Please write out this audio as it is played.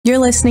You're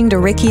listening to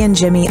Ricky and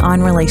Jimmy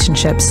on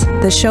Relationships,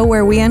 the show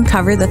where we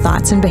uncover the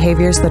thoughts and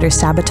behaviors that are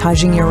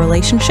sabotaging your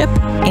relationship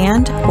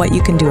and what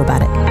you can do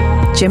about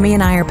it. Jimmy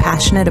and I are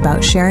passionate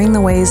about sharing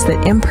the ways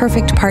that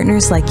imperfect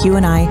partners like you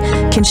and I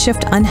can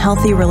shift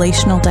unhealthy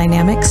relational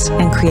dynamics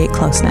and create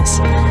closeness.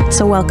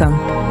 So welcome.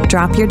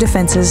 Drop your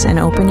defenses and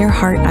open your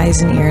heart,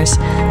 eyes, and ears.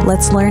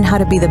 Let's learn how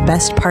to be the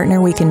best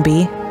partner we can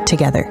be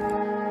together.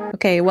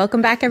 Okay,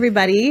 welcome back,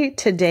 everybody.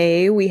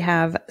 Today we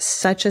have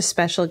such a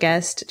special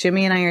guest.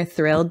 Jimmy and I are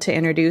thrilled to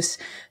introduce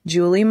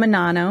Julie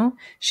Menanno.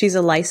 She's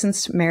a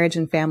licensed marriage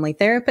and family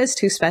therapist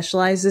who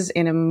specializes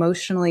in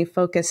emotionally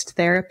focused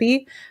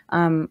therapy,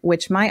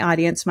 which my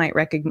audience might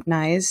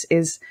recognize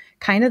is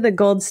kind of the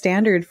gold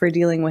standard for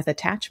dealing with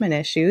attachment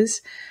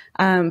issues.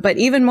 But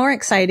even more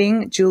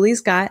exciting,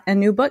 Julie's got a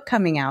new book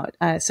coming out.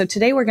 So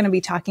today we're going to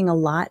be talking a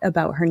lot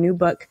about her new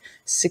book,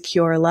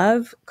 Secure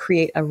Love,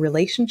 Create a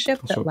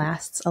Relationship That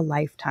Lasts a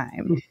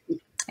Lifetime.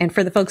 And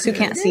for the folks who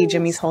can't see,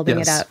 Jimmy's holding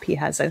it up. He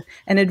has an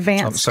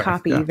advanced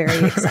copy,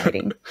 very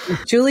exciting.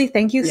 Julie,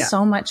 thank you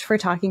so much for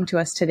talking to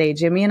us today.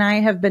 Jimmy and I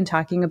have been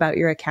talking about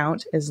your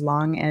account as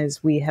long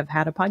as we have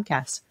had a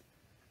podcast.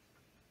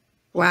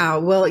 Wow.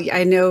 Well,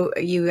 I know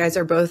you guys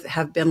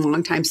have been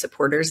longtime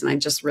supporters, and I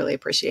just really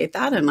appreciate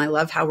that. And I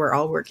love how we're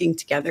all working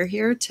together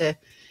here to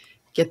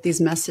get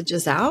these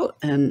messages out.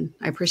 And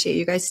I appreciate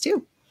you guys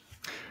too.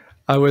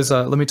 I was,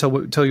 let me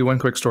tell you one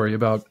quick story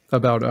about,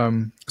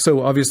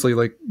 so obviously,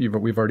 like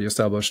we've already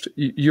established,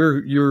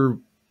 you're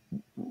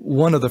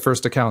one of the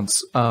first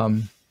accounts,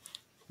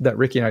 that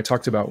Ricky and I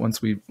talked about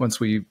once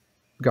we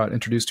got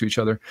introduced to each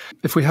other.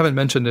 If we haven't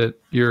mentioned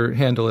it, your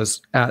handle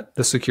is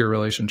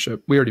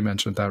 @thesecurerelationship. We already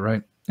mentioned that,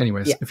 right?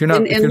 Anyways, if you're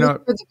not, and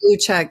look for the blue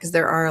check, because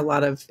there are a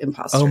lot of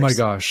imposters. Oh my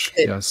gosh,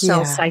 yes.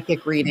 Sell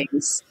psychic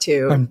readings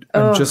too.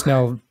 I'm just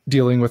now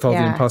dealing with all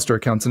the imposter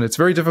accounts, and it's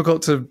very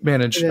difficult to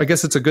manage. I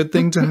guess it's a good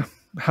thing to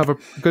have, a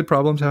good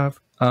problem to have.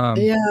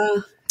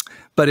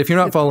 But if you're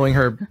not following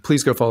her,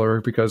 please go follow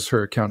her, because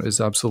her account is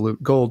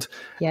absolute gold.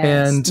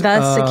 Yes. And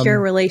The Secure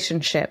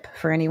Relationship,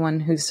 for anyone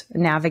who's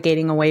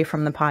navigating away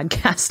from the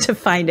podcast to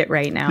find it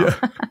right now. Yeah.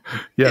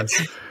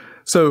 Yes.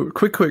 So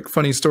quick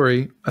funny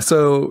story.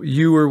 So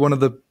you were one of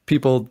the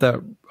people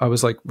that I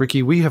was like,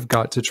 Ricky, we have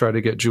got to try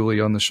to get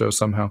Julie on the show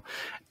somehow.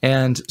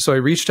 And so I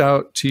reached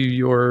out to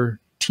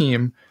your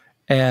team,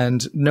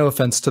 and no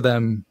offense to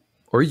them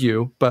or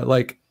you, but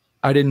like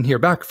I didn't hear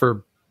back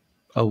for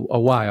a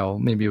while.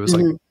 Maybe it was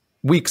like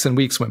weeks and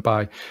weeks went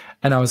by,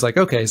 and I was like,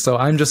 okay, so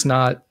I'm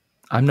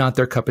not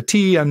their cup of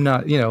tea. I'm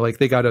not, like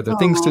they got other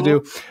things to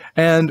do,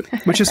 and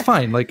which is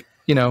fine. Like,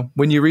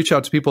 when you reach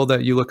out to people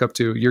that you look up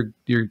to,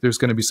 there's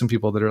going to be some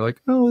people that are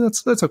like, oh,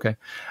 that's okay.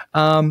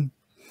 And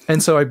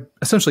so I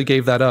essentially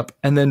gave that up,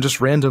 and then just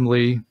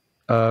randomly,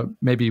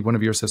 maybe one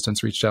of your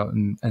assistants reached out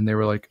and they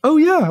were like, oh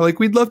yeah, like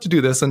we'd love to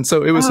do this. And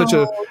so it was such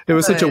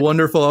a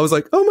wonderful, I was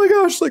like, oh my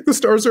gosh, like the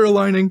stars are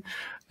aligning.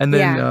 And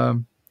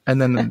then,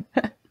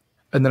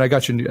 and then I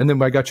got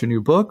your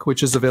new book,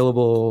 which is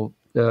available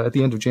at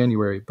the end of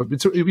January, but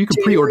you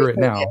can pre-order it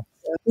now.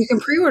 You can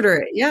pre-order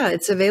it. Yeah.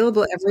 It's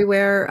available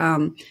everywhere.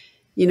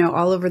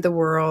 All over the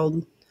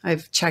world.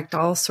 I've checked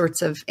all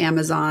sorts of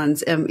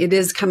Amazons. It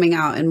is coming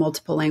out in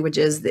multiple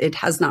languages. It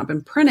has not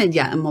been printed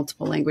yet in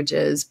multiple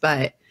languages,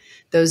 but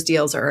those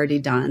deals are already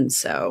done.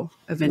 So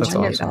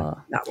eventually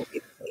that will be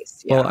the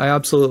case. Yeah. Well, I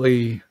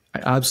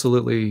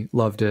absolutely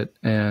loved it,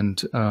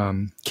 and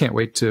can't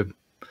wait to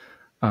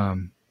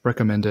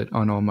recommend it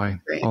on all my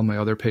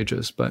other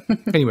pages. But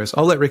anyways,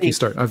 I'll let Ricky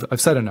start.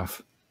 I've said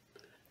enough.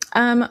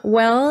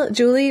 Well,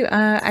 Julie,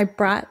 I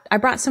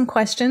brought some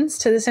questions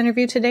to this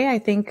interview today. I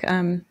think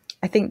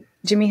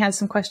Jimmy has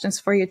some questions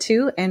for you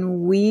too,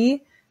 and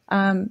we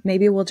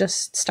maybe we'll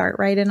just start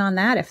right in on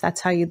that, if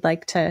that's how you'd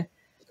like to.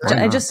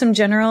 Just some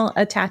general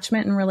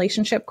attachment and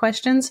relationship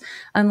questions,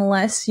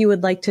 unless you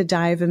would like to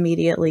dive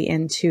immediately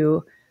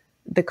into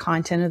the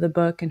content of the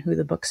book and who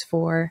the book's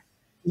for.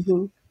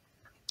 Mm-hmm.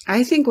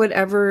 I think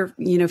whatever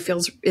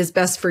feels is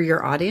best for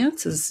your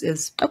audience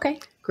is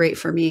great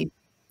for me.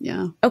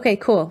 Yeah. Okay,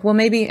 cool. Well,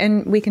 maybe,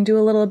 and we can do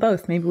a little of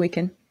both. Maybe we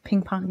can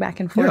ping pong back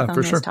and forth on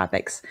those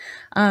topics.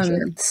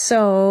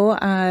 So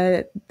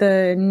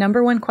the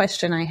number one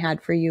question I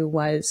had for you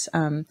was,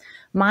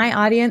 my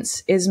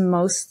audience is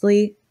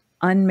mostly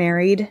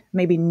unmarried,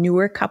 maybe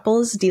newer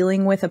couples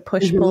dealing with a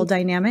push-pull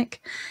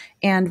dynamic.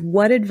 And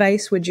what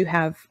advice would you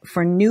have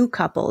for new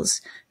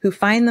couples who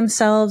find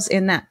themselves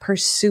in that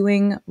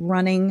pursuing,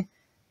 running,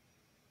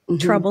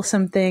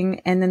 troublesome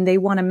thing, and then they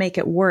want to make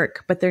it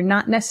work, but they're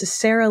not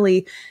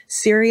necessarily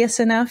serious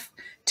enough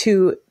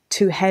to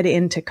head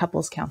into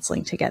couples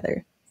counseling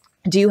together?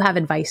 Do you have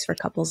advice for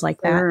couples like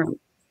that?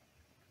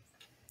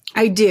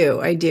 I do.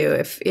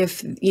 If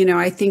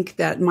I think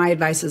that my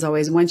advice is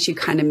always, once you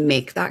kind of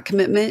make that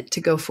commitment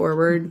to go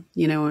forward,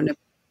 on a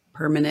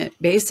permanent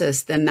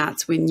basis, then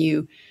that's when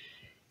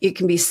it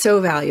can be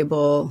so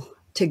valuable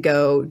to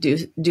go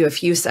do a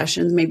few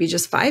sessions, maybe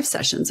just 5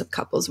 sessions of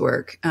couples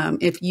work.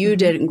 If you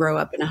didn't grow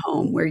up in a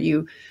home where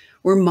you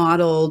were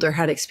modeled or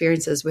had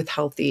experiences with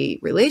healthy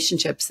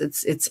relationships,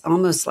 it's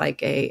almost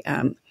like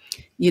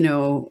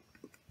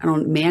I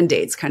don't,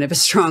 mandate's kind of a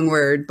strong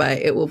word, but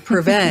it will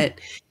prevent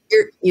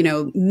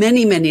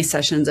many, many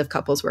sessions of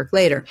couples work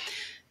later.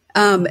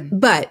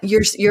 But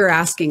you're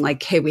asking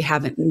like, hey, we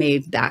haven't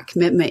made that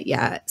commitment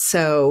yet.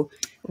 So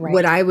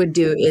what I would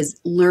do is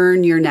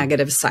learn your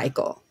negative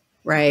cycle,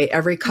 right?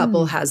 Every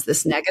couple has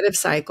this negative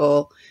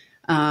cycle.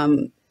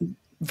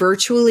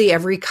 Virtually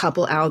every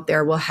couple out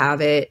there will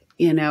have it,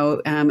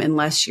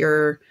 unless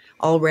you're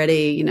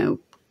already,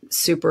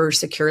 super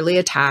securely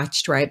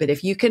attached, right? But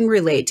if you can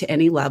relate to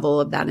any level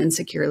of that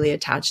insecurely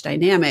attached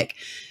dynamic,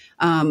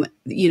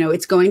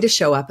 it's going to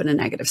show up in a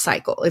negative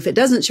cycle. If it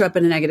doesn't show up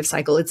in a negative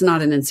cycle, it's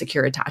not an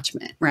insecure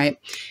attachment, right?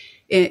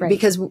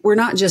 Because we're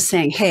not just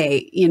saying,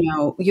 hey,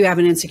 you have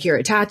an insecure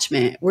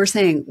attachment. We're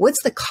saying,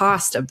 what's the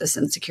cost of this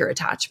insecure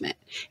attachment?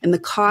 And the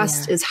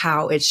cost is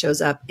how it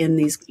shows up in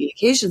these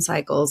communication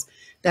cycles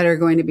that are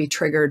going to be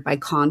triggered by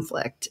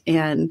conflict.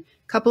 And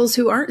couples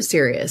who aren't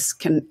serious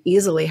can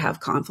easily have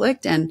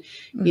conflict. And,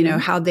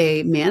 how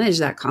they manage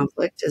that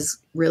conflict is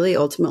really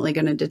ultimately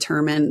going to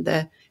determine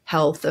the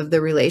health of the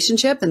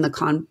relationship. And the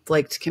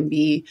conflict can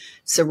be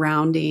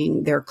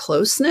surrounding their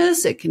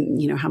closeness. It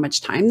can, how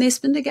much time they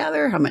spend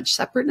together, how much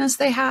separateness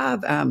they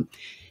have.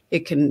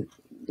 It can,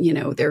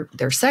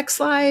 their sex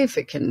life.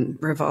 It can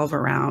revolve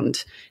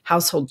around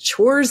household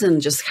chores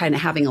and just kind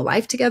of having a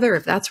life together,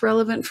 if that's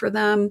relevant for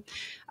them.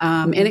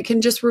 And it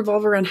can just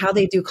revolve around how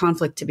they do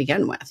conflict to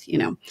begin with,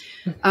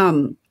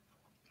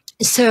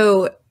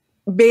 So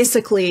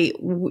basically,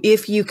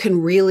 if you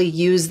can really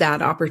use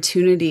that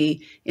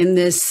opportunity in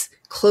this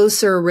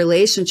closer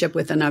relationship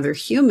with another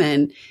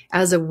human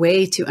as a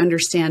way to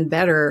understand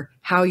better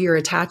how your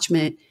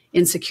attachment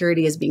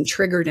insecurity is being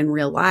triggered in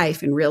real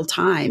life, in real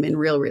time, in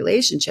real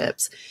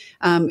relationships,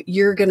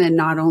 you're going to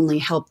not only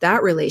help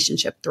that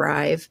relationship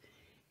thrive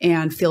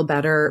and feel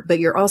better, but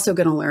you're also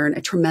going to learn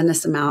a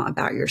tremendous amount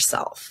about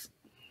yourself.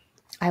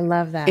 I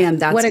love that. And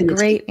that's what a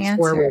great answer.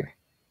 Forward.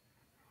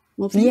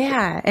 Well,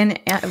 yeah. And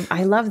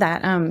I love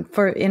that.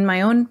 In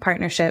my own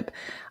partnership,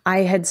 I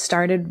had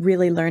started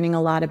really learning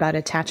a lot about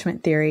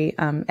attachment theory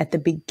at the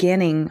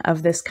beginning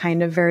of this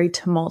kind of very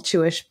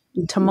tumultuous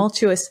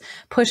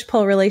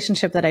push-pull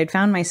relationship that I'd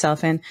found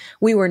myself in.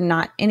 We were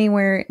not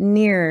anywhere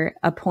near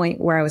a point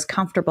where I was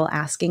comfortable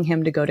asking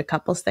him to go to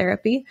couples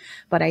therapy,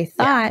 but I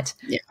thought,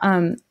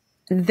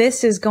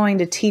 this is going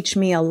to teach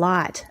me a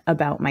lot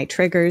about my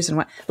triggers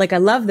and I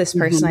love this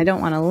person. I don't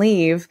want to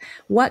leave.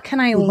 What can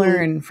I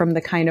learn from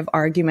the kind of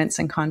arguments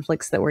and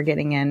conflicts that we're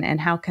getting in?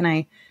 And how can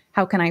I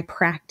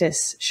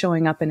practice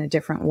showing up in a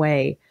different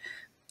way?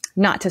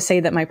 Not to say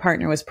that my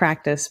partner was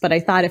practice, but I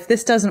thought if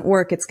this doesn't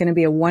work, it's going to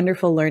be a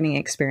wonderful learning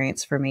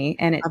experience for me.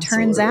 And it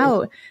turns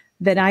out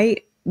that I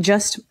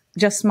just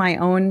my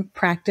own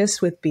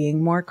practice with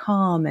being more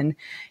calm and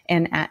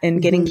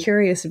getting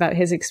curious about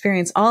his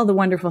experience, all the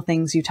wonderful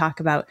things you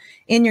talk about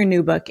in your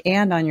new book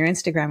and on your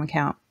Instagram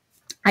account.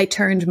 I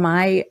turned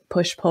my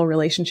push-pull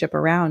relationship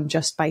around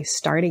just by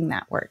starting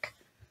that work.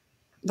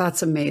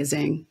 That's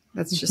amazing.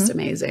 That's just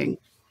amazing.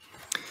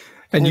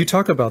 And you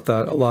talk about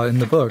that a lot in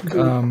the book.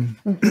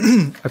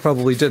 I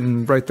probably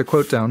didn't write the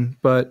quote down,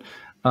 but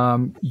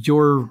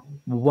you're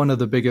one of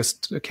the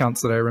biggest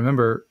accounts that I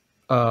remember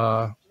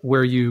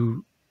where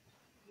you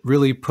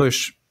really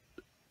push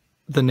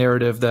the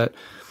narrative that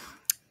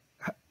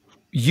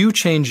you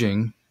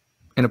changing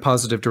in a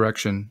positive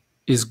direction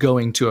is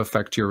going to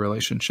affect your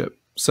relationship.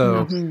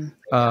 So,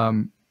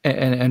 and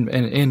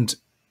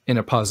in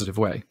a positive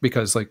way,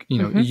 because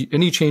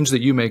any change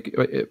that you make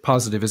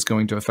positive is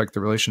going to affect the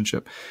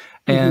relationship.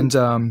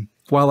 And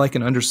while I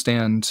can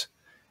understand,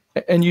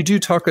 and you do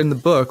talk in the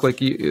book,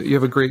 you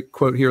have a great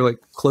quote here,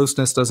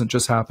 closeness doesn't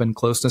just happen.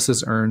 Closeness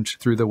is earned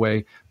through the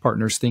way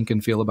partners think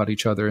and feel about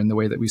each other and the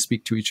way that we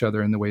speak to each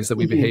other and the ways that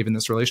we behave in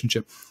this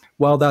relationship.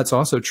 While that's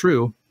also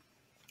true,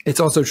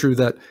 it's also true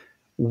that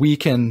we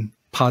can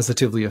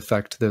positively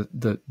affect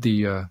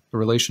the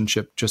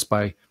relationship just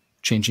by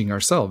changing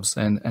ourselves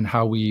and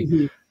how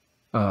we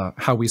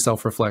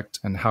self-reflect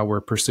and how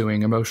we're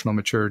pursuing emotional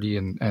maturity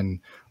and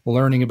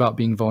learning about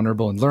being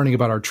vulnerable and learning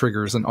about our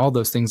triggers, and all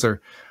those things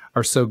are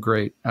so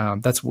great.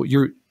 That's what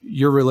your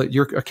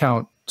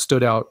account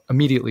stood out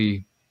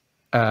immediately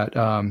at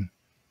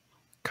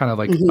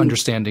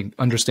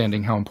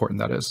understanding how important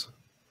that is.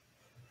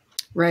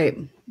 Right.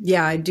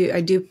 Yeah, I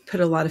do put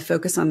a lot of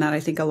focus on that. I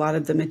think a lot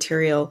of the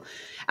material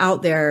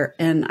out there,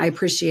 and I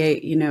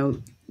appreciate,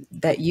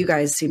 that you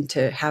guys seem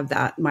to have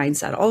that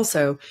mindset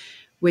also,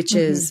 which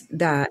is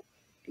that,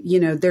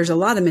 there's a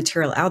lot of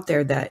material out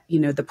there that,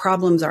 the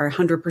problems are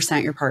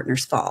 100% your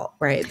partner's fault,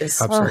 right? This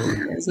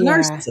partner is a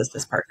narcissist,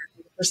 this partner,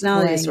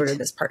 personality disorder,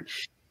 this part,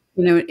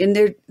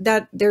 and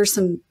there's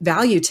some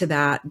value to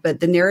that, but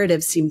the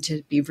narratives seem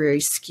to be very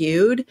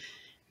skewed.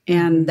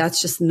 And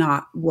that's just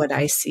not what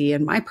I see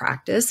in my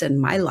practice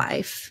and my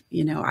life.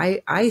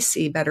 I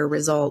see better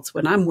results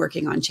when I'm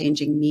working on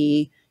changing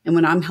me and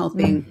when I'm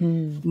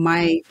helping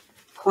my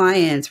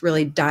clients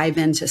really dive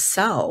into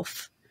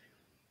self.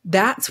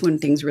 That's when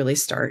things really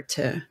start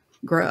to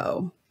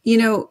grow.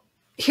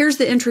 Here's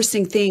the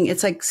interesting thing.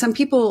 It's like some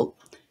people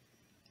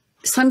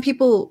some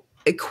people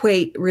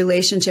equate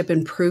relationship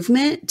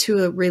improvement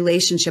to a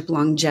relationship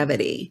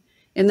longevity.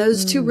 And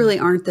those two really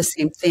aren't the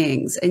same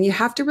things. And you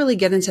have to really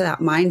get into that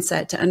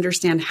mindset to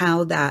understand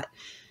how that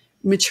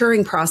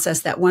maturing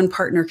process that one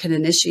partner can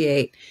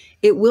initiate,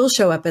 it will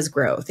show up as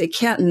growth. It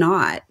can't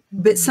not.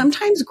 But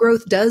sometimes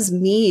growth does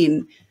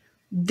mean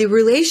the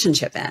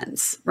relationship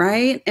ends,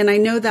 right? And I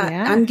know that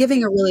I'm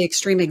giving a really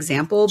extreme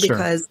example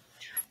because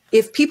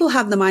if people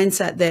have the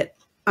mindset that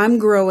I'm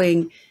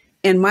growing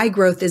and my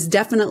growth is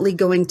definitely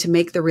going to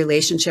make the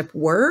relationship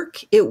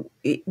work,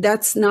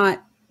 that's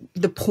not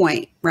the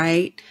point,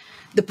 right?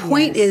 The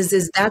point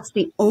is that's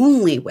the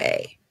only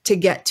way to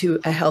get to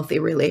a healthy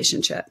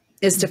relationship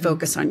is to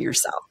focus on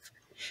yourself.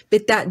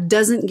 But that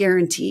doesn't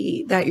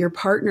guarantee that your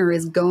partner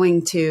is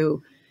going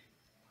to,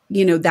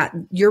 that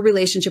your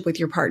relationship with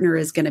your partner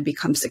is going to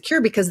become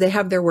secure, because they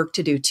have their work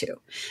to do too.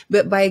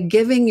 But by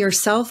giving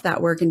yourself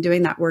that work and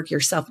doing that work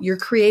yourself, you're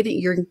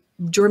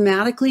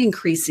dramatically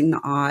increasing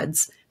the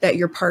odds that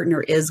your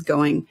partner is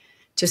going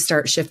to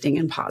start shifting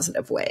in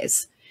positive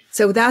ways.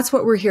 So that's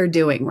what we're here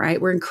doing,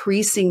 right? We're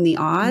increasing the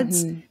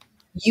odds.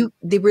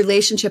 The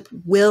relationship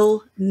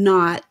will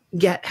not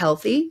get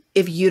healthy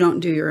if you don't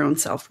do your own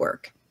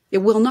self-work. It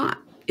will not.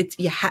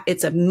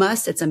 It's a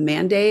must. It's a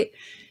mandate.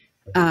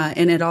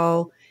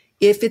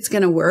 If it's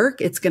going to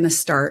work, it's going to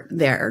start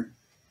there.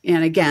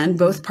 And again,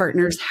 both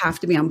partners have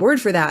to be on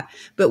board for that.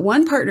 But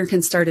one partner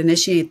can start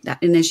initiating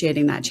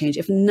that change.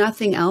 If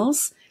nothing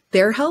else,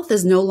 their health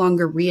is no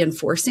longer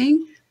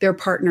reinforcing their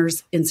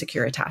partner's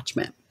insecure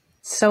attachment.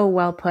 So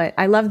well put.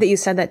 I love that you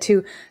said that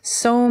too.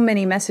 So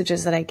many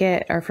messages that I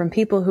get are from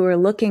people who are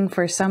looking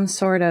for some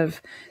sort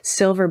of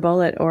silver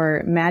bullet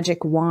or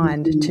magic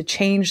wand to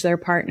change their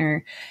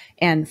partner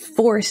and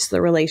force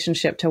the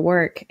relationship to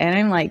work. And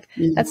I'm like,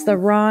 that's the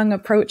wrong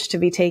approach to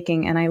be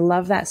taking. And I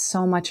love that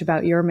so much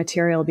about your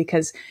material,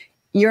 because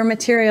your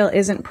material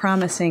isn't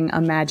promising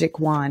a magic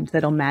wand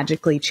that'll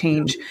magically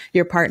change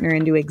your partner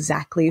into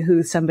exactly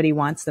who somebody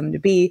wants them to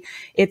be.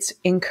 It's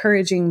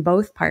encouraging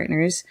both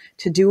partners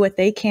to do what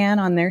they can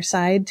on their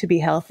side to be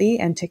healthy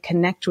and to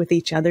connect with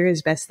each other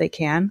as best they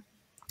can,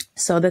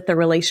 so that the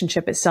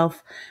relationship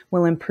itself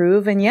will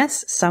improve. And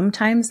yes,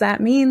 sometimes that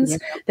means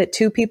that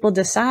two people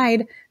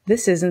decide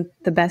this isn't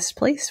the best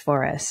place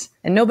for us.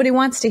 And nobody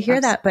wants to hear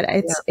that, but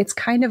it's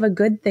kind of a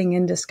good thing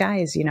in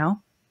disguise,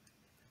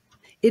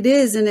 It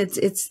is. And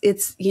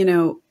it's,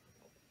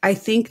 I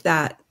think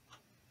that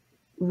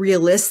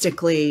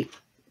realistically,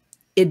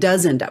 it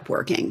does end up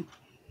working.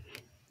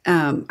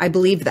 I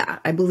believe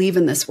that. I believe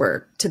in this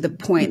work to the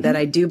point that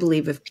I do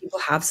believe if people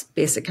have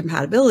basic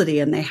compatibility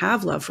and they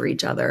have love for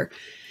each other,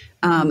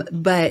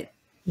 but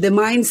the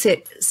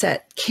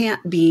mindset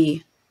can't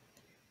be,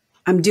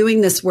 I'm doing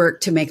this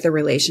work to make the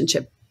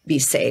relationship be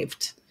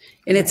saved.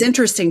 And it's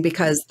interesting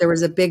because there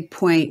was a big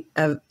point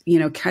of,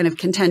 kind of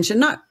contention,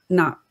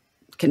 not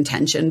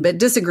contention, but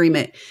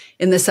disagreement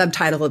in the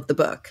subtitle of the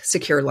book,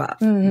 Secure Love,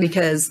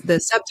 because the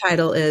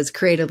subtitle is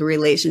Create a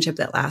Relationship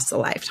That Lasts a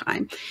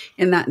Lifetime.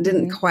 And that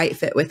didn't quite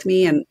fit with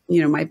me. And,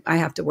 I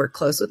have to work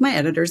close with my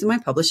editors and my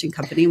publishing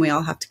company, and we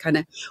all have to kind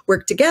of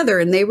work together,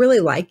 and they really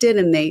liked it.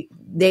 And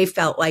they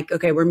felt like,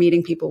 okay, we're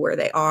meeting people where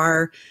they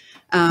are.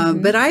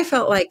 But I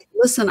felt like,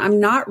 listen, I'm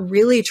not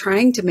really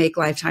trying to make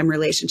lifetime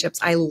relationships.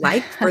 I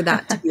like for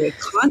that to be a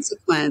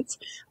consequence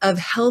of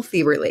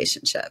healthy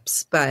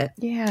relationships. But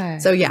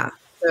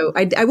so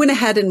I went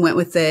ahead and went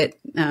with it.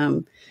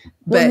 Well,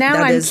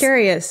 now I'm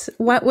curious.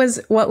 What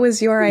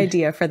was your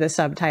idea for the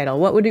subtitle?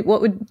 What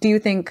would do you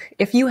think,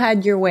 if you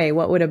had your way,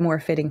 what would a more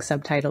fitting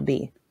subtitle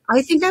be?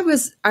 I think I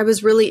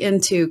was really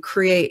into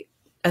create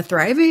a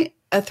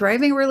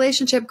thriving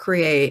relationship.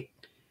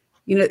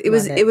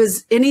 It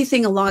was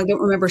anything along, I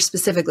don't remember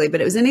specifically,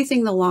 but it was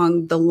anything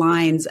along the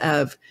lines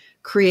of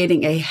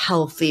creating a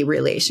healthy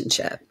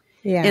relationship.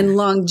 Yeah. And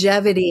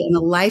longevity in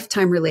a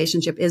lifetime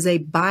relationship is a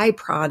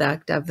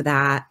byproduct of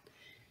that,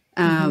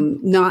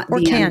 not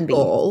the end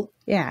goal.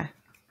 Yeah.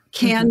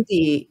 Can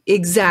be.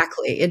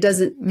 Exactly. It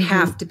doesn't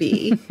have to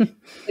be.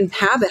 And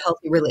have a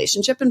healthy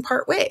relationship in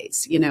part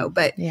ways,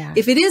 but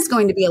if it is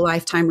going to be a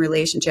lifetime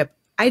relationship,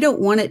 I don't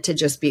want it to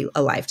just be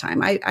a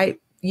lifetime.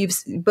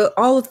 But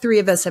all three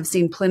of us have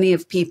seen plenty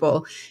of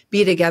people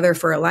be together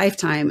for a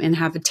lifetime and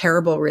have a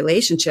terrible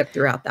relationship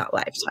throughout that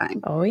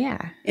lifetime. Oh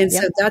yeah. And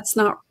so that's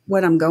not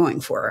what I'm going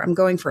for. I'm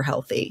going for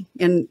healthy.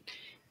 And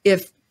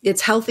if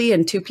it's healthy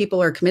and two people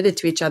are committed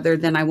to each other,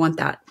 then I want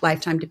that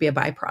lifetime to be a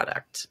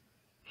byproduct.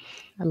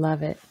 I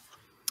love it.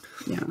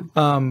 Yeah.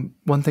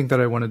 One thing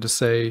that I wanted to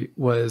say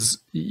was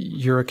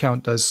your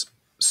account does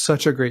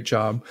such a great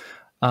job.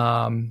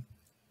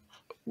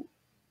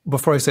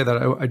 Before I say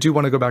that, I do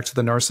want to go back to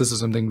the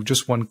narcissism thing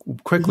just one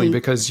quickly,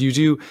 because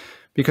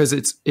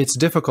it's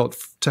difficult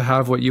to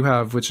have what you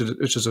have, which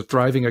is a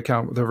thriving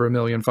account with over 1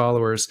 million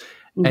followers,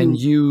 and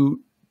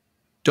you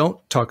don't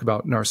talk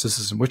about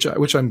narcissism,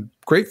 which I'm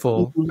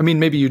grateful. I mean,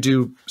 maybe you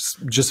do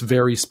just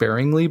very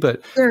sparingly,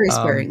 but very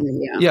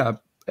sparingly, yeah.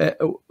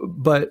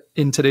 But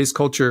in today's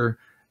culture,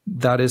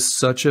 that is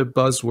such a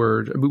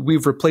buzzword.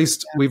 We've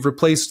replaced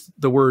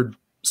the word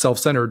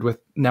self-centered with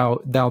now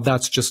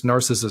that's just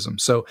narcissism.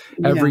 So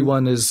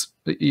everyone is,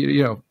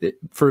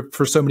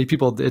 for so many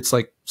people, it's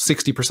like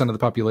 60% of the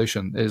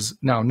population is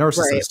now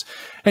narcissist. Right.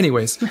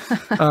 Anyways,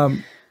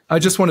 I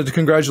just wanted to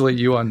congratulate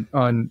you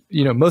on,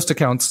 most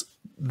accounts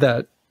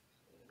that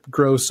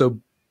grow so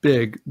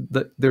big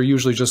that they're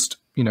usually just,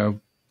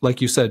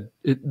 like you said,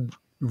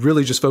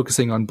 really just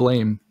focusing on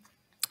blame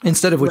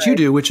instead of what you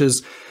do, which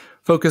is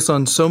focus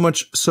on so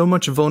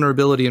much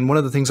vulnerability. And one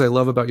of the things I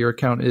love about your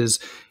account is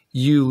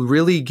you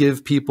really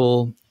give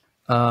people,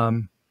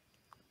 you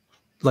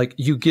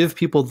give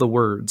people the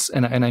words.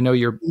 And I know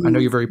you're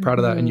very proud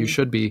of that, and you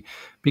should be,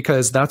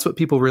 because that's what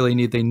people really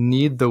need. They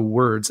need the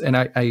words. And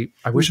I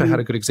wish I had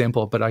a good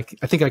example, but I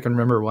think I can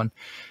remember one.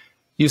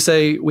 You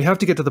say, we have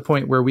to get to the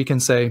point where we can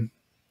say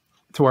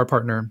to our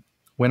partner,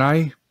 when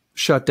I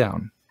shut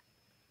down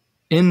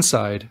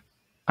inside,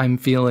 I'm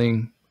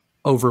feeling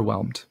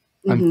overwhelmed.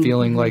 I'm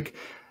feeling like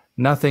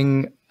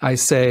nothing I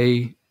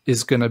say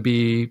is going to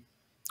be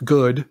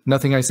good.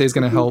 Nothing I say is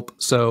going to help.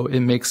 So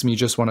it makes me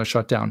just want to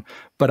shut down.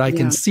 But I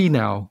can see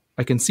now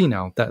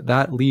that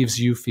that leaves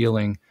you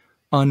feeling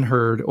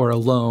unheard or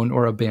alone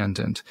or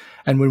abandoned.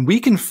 And when we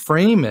can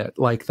frame it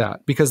like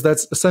that, because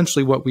that's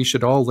essentially what we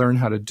should all learn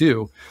how to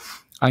do.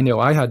 I know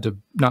I had to,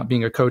 not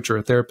being a coach or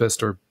a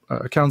therapist or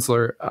a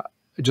counselor,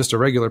 just a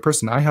regular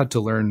person, I had to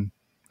learn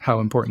how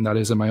important that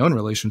is in my own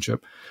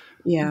relationship.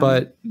 Yeah.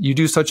 But you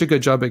do such a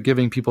good job at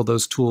giving people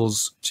those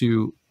tools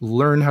to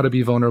learn how to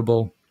be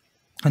vulnerable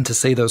and to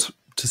say those,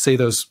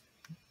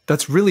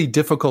 that's really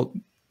difficult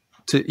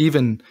to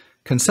even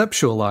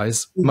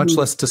conceptualize, much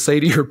less to say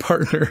to your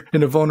partner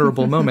in a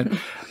vulnerable moment.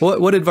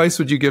 What advice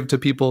would you give to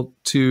people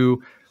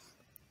to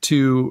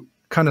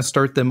kind of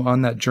start them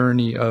on that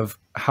journey of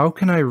how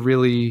can I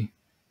really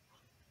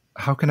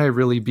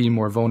be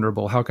more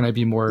vulnerable? How can I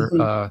be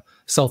more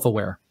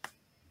self-aware?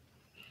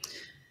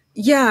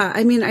 Yeah.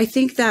 I mean, I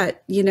think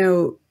that,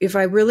 if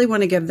I really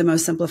want to give the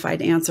most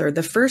simplified answer,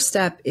 the first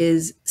step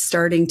is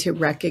starting to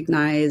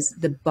recognize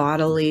the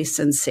bodily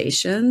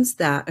sensations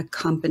that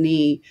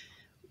accompany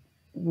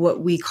what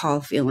we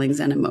call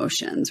feelings and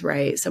emotions,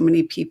 right? So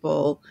many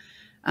people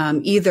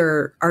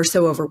either are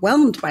so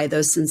overwhelmed by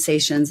those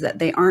sensations that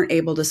they aren't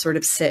able to sort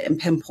of sit and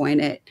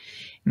pinpoint it.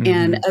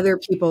 And other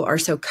people are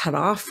so cut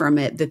off from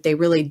it that they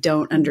really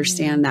don't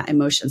understand that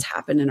emotions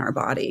happen in our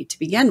body to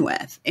begin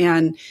with.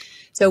 And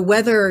so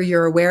whether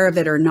you're aware of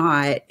it or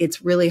not,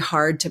 it's really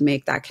hard to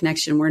make that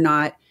connection. We're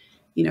not,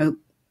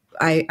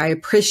 I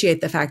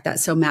appreciate the fact that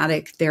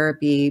somatic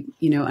therapy,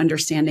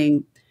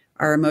 understanding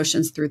our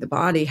emotions through the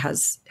body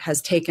has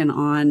taken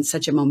on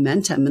such a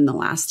momentum in the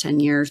last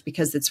 10 years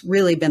because it's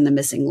really been the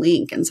missing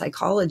link in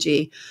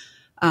psychology.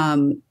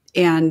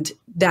 And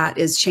that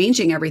is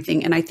changing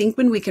everything. And I think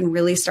when we can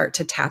really start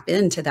to tap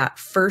into that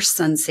first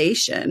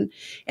sensation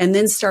and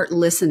then start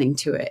listening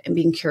to it and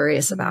being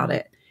curious about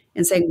it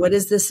and saying, what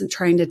is this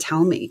trying to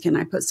tell me? Can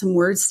I put some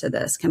words to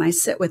this? Can I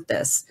sit with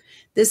this?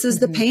 This is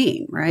the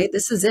pain, right?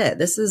 This is it.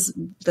 This is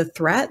the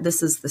threat.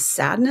 This is the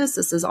sadness.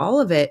 This is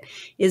all of it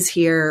is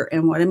here.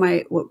 And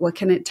what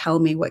can it tell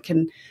me? What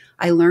can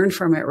I learn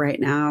from it right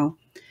now?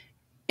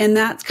 And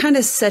that kind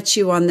of sets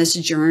you on this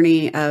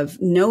journey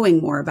of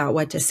knowing more about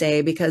what to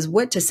say, because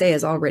what to say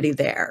is already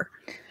there.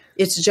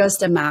 It's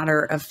just a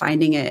matter of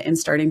finding it and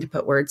starting to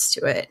put words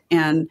to it.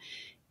 And,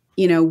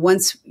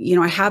 once,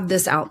 I have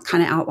this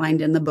kind of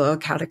outlined in the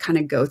book, how to kind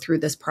of go through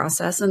this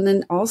process. And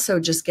then also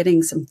just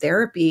getting some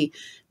therapy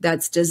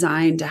that's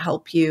designed to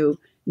help you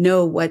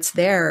know what's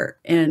there.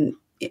 And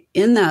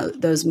in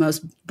those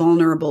most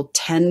vulnerable,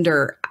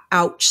 tender,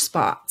 ouch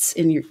spots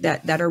in your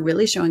that are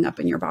really showing up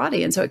in your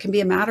body. And so it can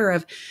be a matter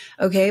of,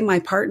 okay, my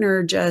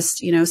partner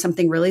just,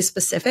 something really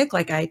specific.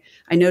 Like I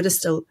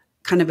noticed a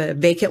kind of a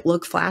vacant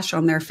look flash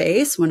on their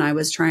face when I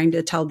was trying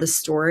to tell the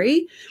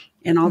story.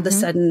 And all of a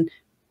sudden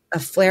a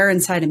flare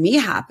inside of me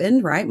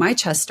happened, right? My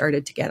chest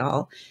started to get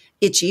all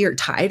itchy or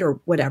tight or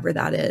whatever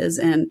that is.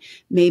 And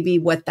maybe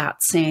what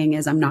that's saying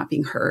is I'm not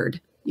being heard.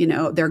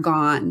 They're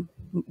gone.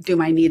 Do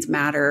my needs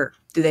matter?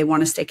 Do they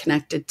want to stay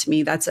connected to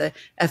me? That's a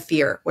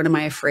fear. What am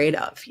I afraid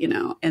of?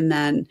 And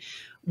then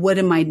what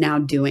am I now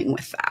doing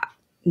with that?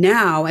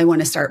 Now I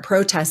want to start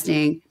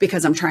protesting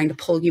because I'm trying to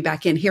pull you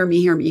back in. Hear me,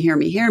 hear me, hear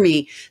me, hear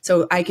me.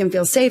 So I can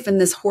feel safe.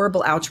 And this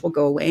horrible ouch will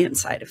go away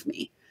inside of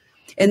me.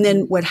 And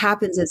then what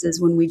happens is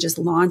when we just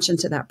launch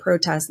into that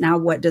protest, now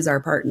what does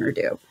our partner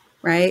do?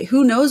 Right?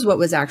 Who knows what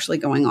was actually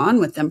going on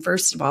with them,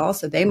 first of all.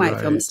 So they might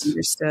feel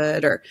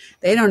misunderstood or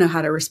they don't know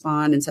how to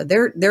respond. And so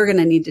they're going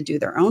to need to do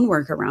their own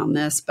work around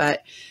this.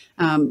 But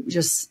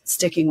just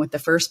sticking with the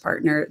first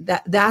partner,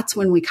 that's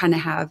when we kind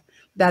of have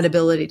that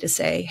ability to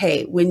say,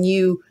 hey, when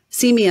you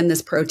see me in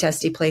this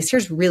protesty place,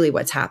 here's really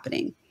what's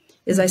happening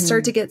is I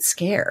start to get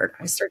scared.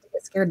 I start to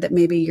get scared that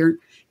maybe you're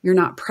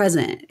not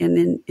present. And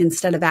then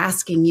instead of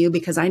asking you,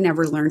 because I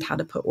never learned how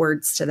to put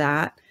words to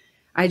that,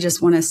 I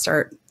just want to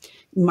start.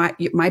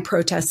 My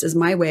protest is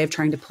my way of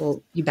trying to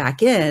pull you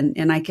back in.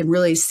 And I can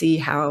really see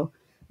how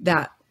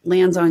that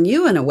lands on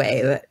you in a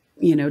way that,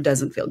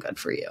 doesn't feel good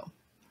for you.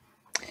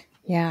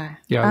 Yeah.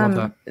 Yeah. I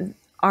love that.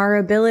 our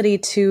ability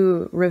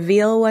to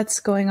reveal what's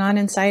going on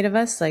inside of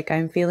us. Like,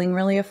 I'm feeling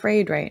really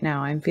afraid right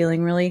now. I'm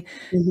feeling really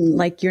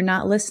like you're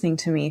not listening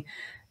to me.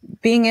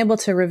 Being able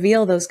to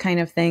reveal those kind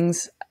of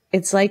things,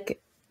 it's like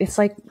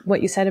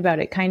what you said about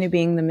it kind of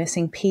being the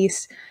missing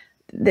piece.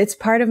 It's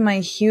part of my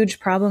huge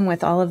problem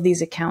with all of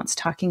these accounts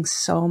talking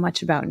so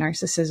much about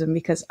narcissism,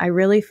 because I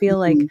really feel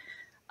like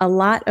a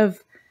lot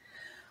of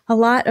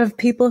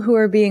people who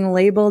are being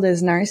labeled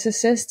as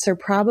narcissists are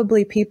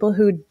probably people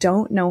who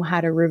don't know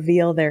how to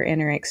reveal their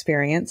inner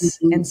experience.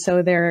 And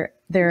so their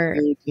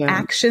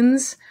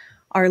actions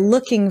are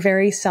looking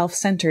very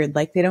self-centered,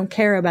 like they don't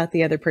care about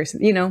the other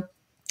person. You know,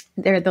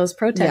 there are those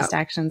protest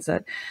actions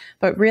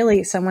but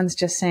really someone's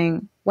just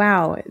saying,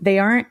 wow, they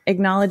aren't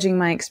acknowledging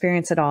my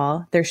experience at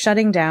all. They're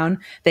shutting down.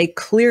 They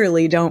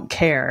clearly don't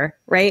care,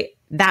 right?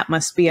 That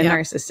must be a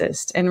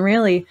narcissist. And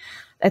really,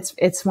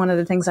 it's one of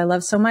the things I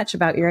love so much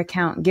about your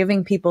account,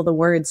 giving people the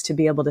words to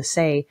be able to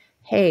say,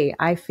 hey,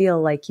 I feel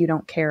like you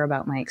don't care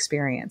about my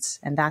experience.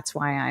 And that's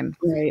why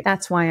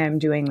I'm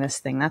doing this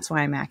thing. That's why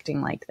I'm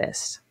acting like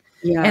this.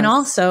 Yes. And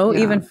also,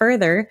 even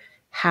further,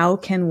 how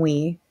can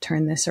we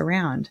turn this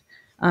around?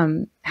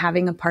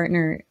 Having a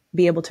partner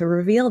be able to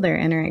reveal their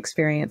inner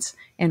experience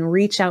and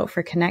reach out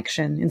for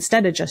connection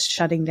instead of just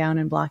shutting down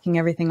and blocking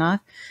everything off.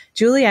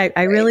 Julie,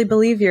 I really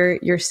believe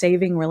you're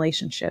saving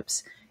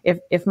relationships.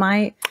 If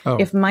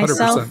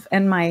myself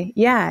and my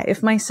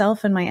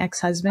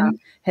ex-husband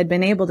had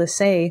been able to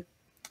say,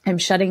 I'm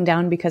shutting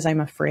down because I'm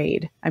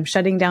afraid. I'm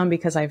shutting down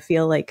because I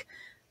feel like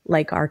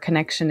our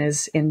connection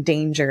is in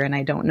danger and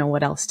I don't know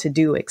what else to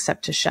do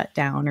except to shut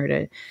down or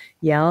to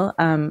yell.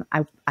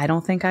 I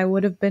don't think I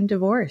would have been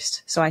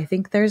divorced. So I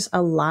think there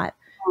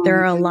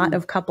are a lot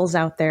of couples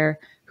out there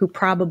who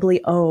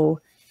probably owe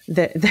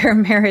their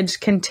marriage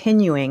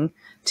continuing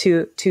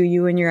to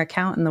you and your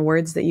account and the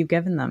words that you've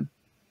given them.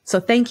 So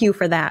thank you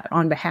for that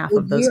on behalf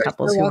of those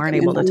couples who aren't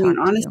able to talk to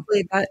you.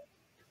 Honestly,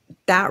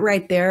 that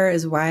right there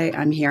is why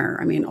I'm here.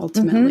 I mean,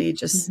 ultimately,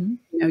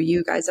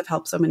 you guys have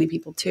helped so many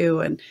people too.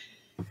 And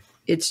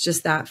it's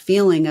just that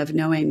feeling of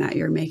knowing that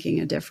you're making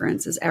a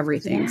difference is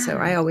everything. Yeah. So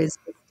I always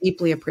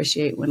deeply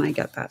appreciate when I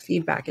get that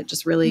feedback. It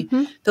just really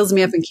fills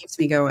me up and keeps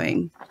me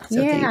going. So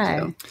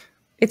thank you.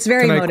 It's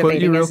very motivating, Can I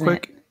quote you real isn't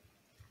quick? It?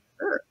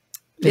 Sure.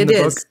 It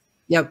is. Book?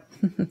 Yep.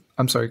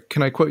 I'm sorry.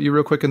 Can I quote you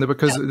real quick in the book?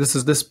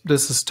 Because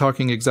this is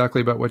talking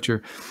exactly about what you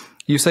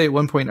say at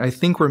one point, I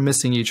think we're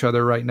missing each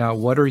other right now.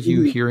 What are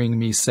you hearing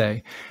me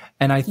say?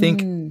 And I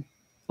think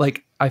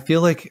I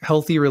feel like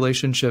healthy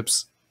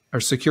relationships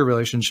or secure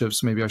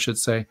relationships, maybe I should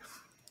say,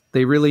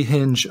 they really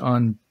hinge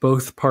on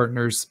both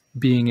partners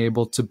being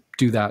able to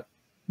do that.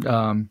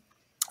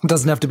 It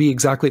doesn't have to be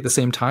exactly at the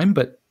same time,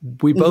 but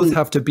we both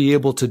have to be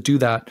able to do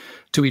that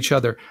to each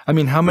other. I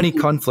mean, how many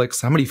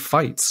conflicts, how many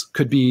fights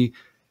could be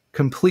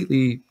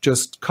completely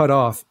just cut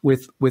off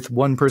with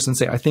one person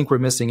say, I think we're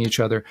missing each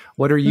other.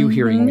 What are you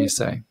hearing me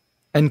say?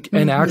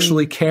 And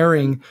actually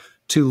caring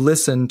to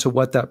listen to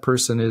what that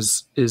person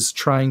is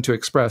trying to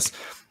express.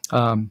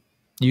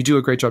 You do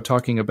a great job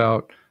talking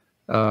about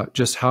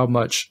just how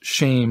much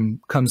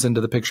shame comes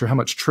into the picture, how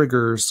much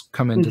triggers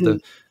come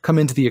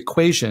into the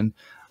equation.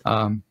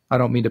 I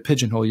don't mean to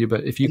pigeonhole you,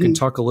 but if you can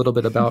talk a little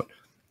bit about,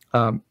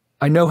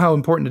 I know how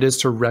important it is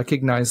to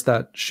recognize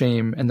that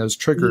shame and those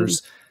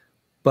triggers,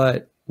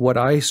 but what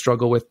I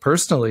struggle with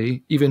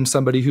personally, even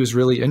somebody who's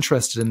really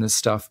interested in this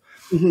stuff,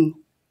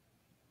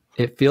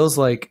 it feels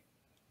like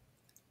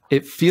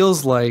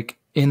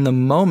in the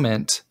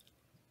moment,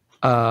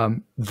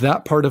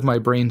 that part of my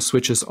brain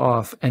switches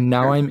off, and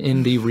now I'm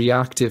in the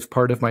reactive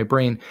part of my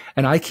brain,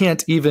 and I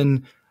can't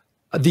even.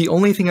 The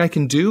only thing I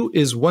can do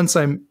is once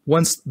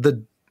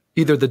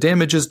either the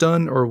damage is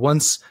done or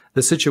once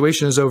the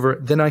situation is over,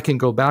 then I can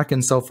go back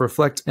and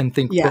self-reflect and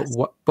think,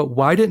 but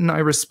why didn't I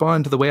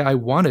respond the way I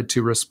wanted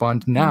to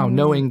respond now,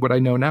 knowing what I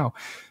know now?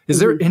 Is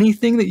there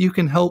anything that you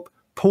can help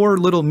poor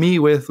little me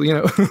with? You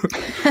know,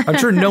 I'm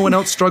sure no one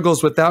else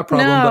struggles with that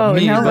problem but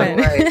me. No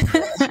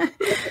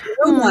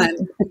one.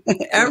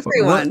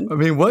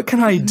 Everyone. What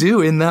can I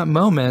do in that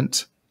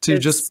moment to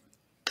just...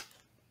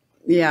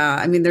 Yeah,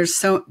 I mean,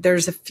 there's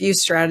a few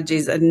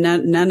strategies, and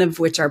none of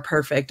which are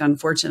perfect.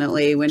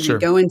 Unfortunately, when we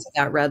go into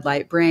that red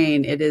light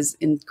brain, it is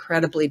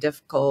incredibly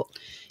difficult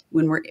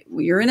when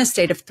you're in a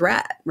state of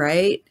threat,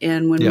 right?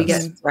 And when we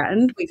get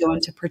threatened, we go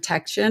into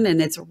protection,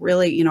 and it's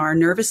really, our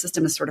nervous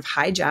system is sort of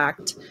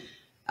hijacked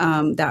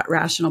that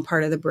rational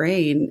part of the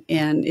brain,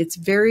 and it's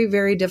very,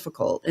 very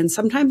difficult. And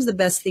sometimes the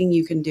best thing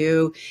you can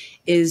do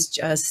is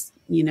just,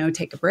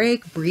 take a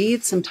break,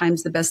 breathe.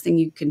 Sometimes the best thing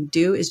you can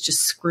do is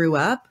just screw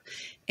up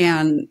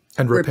and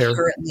repair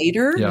it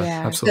later. Yeah,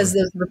 absolutely. Because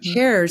those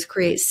repairs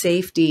create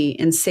safety,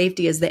 and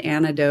safety is the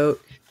antidote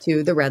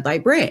to the red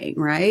light brain,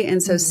 right?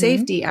 And so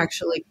safety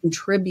actually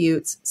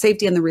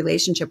safety in the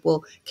relationship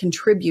will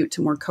contribute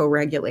to more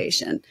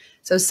co-regulation.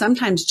 So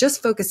sometimes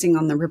just focusing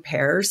on the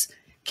repairs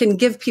can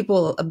give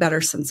people a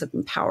better sense of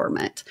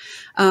empowerment.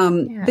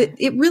 But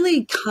it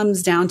really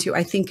comes down to,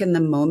 I think in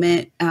the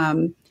moment,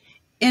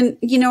 And,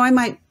 you know,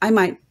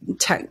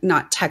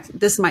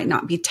 this might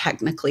not be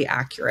technically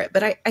accurate,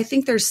 but I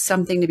think there's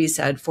something to be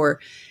said for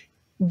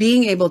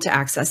being able to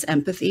access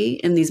empathy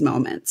in these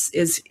moments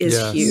is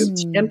Yes.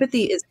 huge.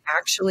 Empathy is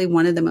actually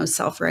one of the most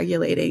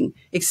self-regulating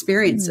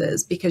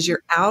experiences because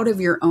you're out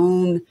of your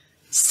own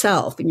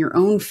self and your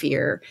own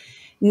fear.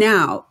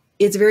 Now,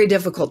 it's very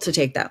difficult to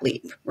take that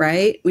leap,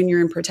 right? When you're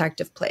in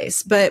protective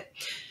place. But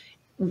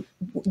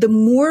the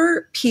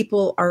more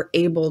people are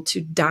able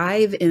to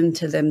dive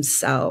into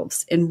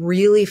themselves and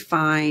really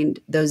find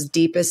those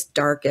deepest,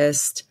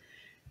 darkest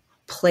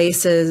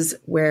places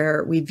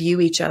where we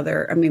view each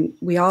other. I mean,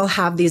 we all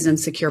have these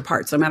insecure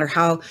parts, no matter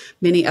how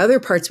many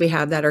other parts we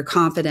have that are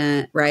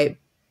confident, right?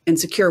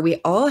 Insecure. We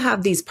all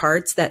have these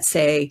parts that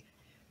say,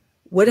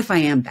 what if I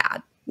am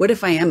bad? What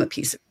if I am a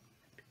piece of,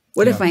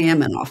 what if I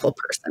am an awful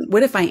person?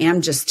 What if I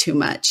am just too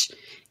much?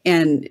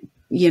 And,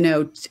 you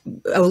know,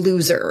 a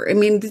loser. I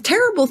mean, the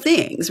terrible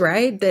things,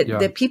 right?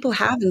 That people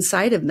have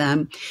inside of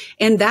them.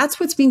 And that's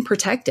what's being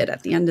protected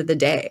at the end of the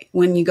day.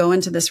 When you go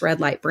into this red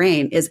light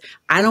brain is,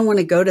 I don't want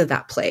to go to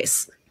that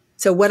place.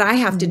 So what I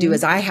have to do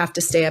is I have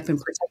to stay up and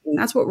protect. And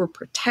that's what we're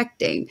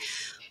protecting.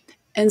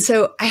 And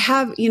so I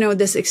have, you know,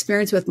 this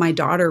experience with my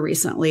daughter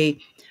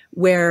recently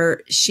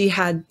where she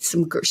had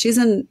she's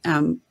in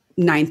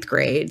 9th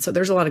grade. So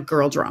there's a lot of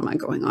girl drama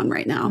going on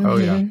right now. Oh,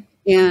 yeah.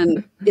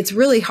 And it's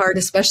really hard,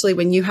 especially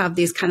when you have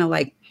these kind of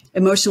like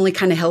emotionally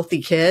kind of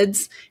healthy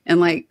kids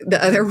and like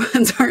the other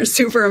ones aren't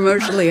super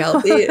emotionally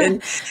healthy.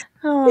 And,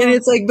 and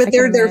it's like, but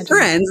they're their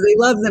friends. They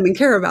love them and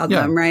care about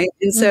them. Right.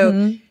 And so,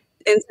 and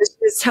so she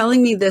was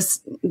telling me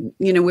this,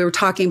 you know, we were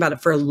talking about it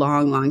for a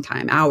long, long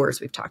time,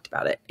 hours we've talked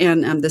about it.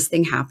 And this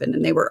thing happened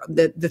and they were,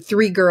 the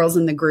 3 girls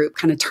in the group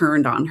kind of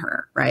turned on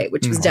her, right.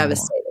 Which was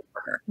devastating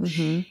for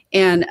her.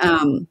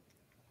 And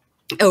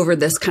over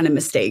this kind of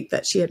mistake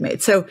that she had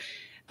made. So,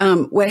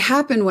 what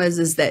happened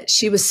is that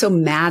she was so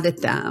mad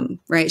at them,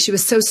 right? She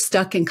was so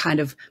stuck in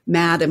kind of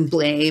mad and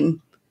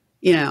blame,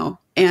 you know,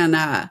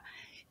 and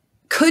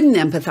couldn't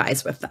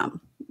empathize with them,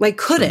 like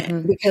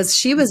couldn't because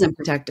she was in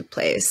protective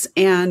place.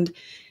 And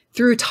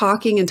through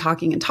talking and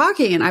talking and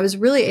talking, and I was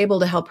really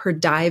able to help her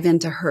dive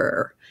into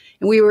her.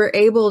 And we were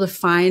able to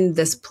find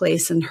this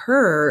place in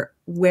her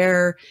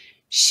where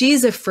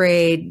she's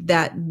afraid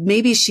that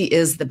maybe she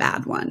is the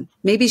bad one.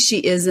 Maybe she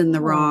is in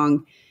the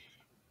wrong.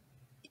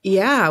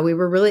 Yeah, we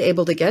were really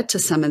able to get to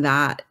some of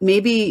that.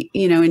 Maybe,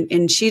 you know,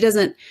 and she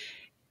doesn't,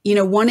 you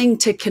know, wanting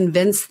to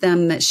convince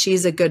them that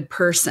she's a good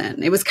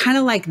person. It was kind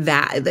of like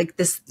that, like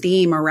this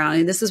theme around,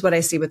 and this is what I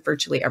see with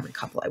virtually every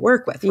couple I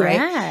work with, right?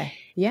 Yeah,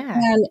 yeah.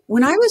 And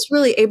when I was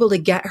really able to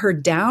get her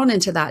down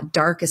into that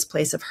darkest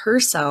place of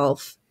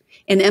herself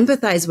and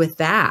empathize with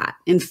that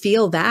and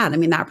feel that, I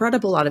mean, that brought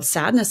up a lot of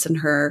sadness in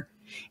her.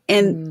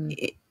 And,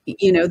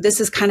 you know, this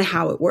is kind of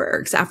how it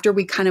works. After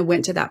we kind of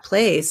went to that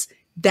place,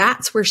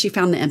 that's where she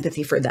found the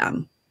empathy for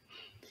them.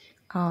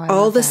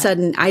 All of a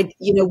sudden,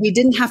 we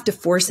didn't have to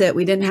force it.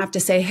 We didn't have to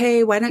say,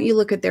 hey, why don't you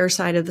look at their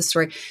side of the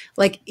story?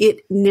 Like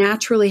it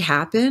naturally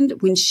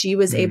happened when she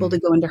was able to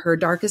go into her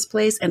darkest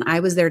place. And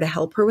I was there to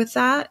help her with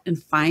that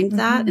and find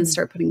that and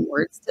start putting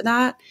words to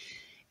that.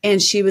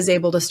 And she was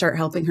able to start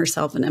helping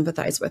herself and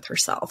empathize with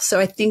herself. So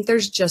I think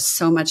there's just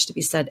so much to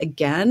be said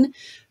again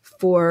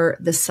for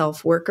the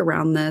self-work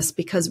around this,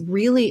 because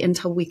really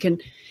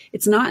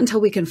it's not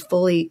until we can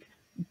fully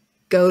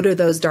go to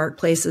those dark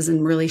places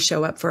and really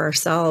show up for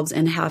ourselves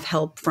and have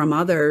help from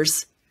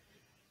others,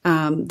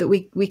 that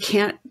we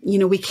can't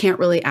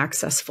really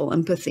access full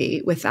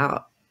empathy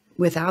without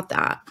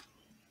that.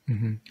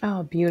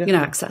 Oh, beautiful. You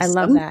know, access I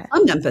love that.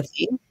 Some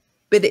empathy,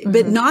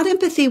 but not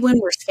empathy when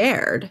we're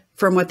scared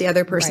from what the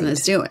other person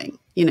is doing.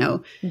 You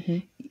know,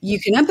 you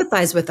can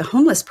empathize with a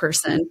homeless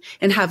person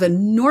and have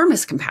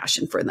enormous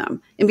compassion for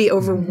them and be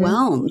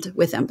overwhelmed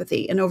with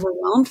empathy and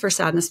overwhelmed for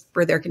sadness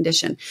for their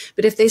condition.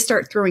 But if they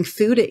start throwing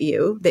food at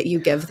you that you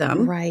give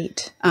them,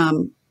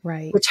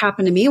 which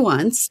happened to me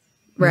once,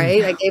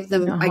 right? I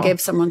gave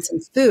someone some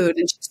food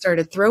and she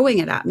started throwing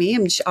it at me.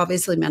 and she's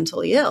obviously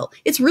mentally ill.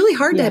 It's really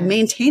hard to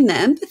maintain the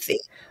empathy.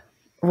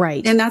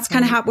 Right. And that's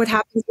kind of what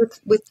happens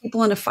with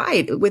people in a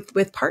fight,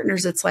 with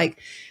partners. It's like,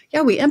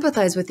 yeah, we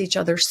empathize with each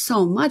other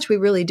so much. We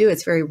really do.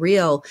 It's very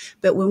real.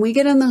 But when we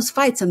get in those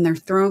fights and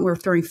we're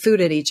throwing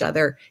food at each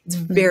other, it's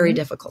very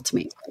difficult to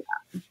maintain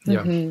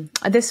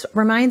that. This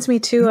reminds me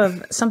too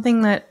of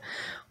something that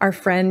our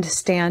friend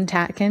Stan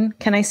Tatkin.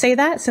 Can I say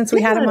that since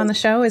we had him on the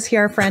show? Is he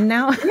our friend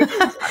now?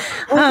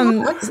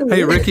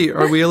 Hey, Ricky,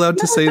 are we allowed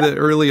to say that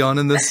early on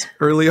in this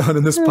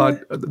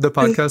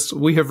podcast,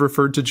 we have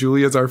referred to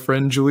Julie as our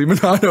friend Julie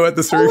Menanno at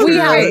the surgery?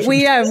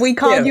 We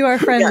called you our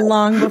friend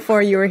long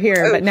before you were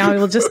here, but now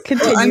we'll just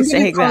continue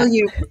saying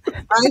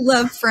that. I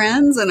love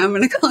friends, and I'm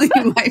going to call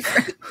you my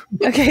friend.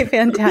 Okay,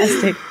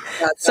 fantastic.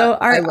 So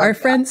our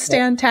friend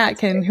Stan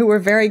Tatkin, who we're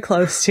very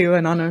close to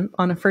and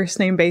on a first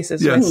name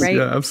basis with, right?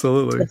 Yeah,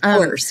 absolutely. Of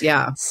course,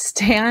 yeah.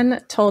 Stan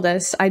told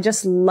us, I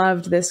just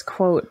loved this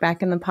quote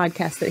back in the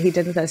podcast that he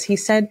did with us. He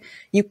said,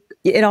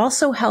 it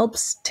also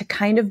helps to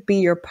kind of be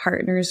your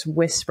partner's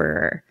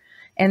whisperer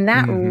And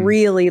that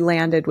really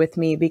landed with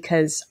me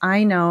because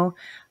I know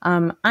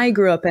I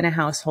grew up in a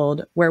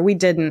household where we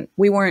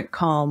weren't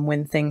calm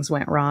when things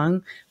went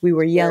wrong. We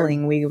were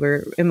yelling. We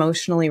were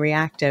emotionally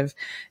reactive.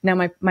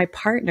 Now, my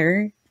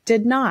partner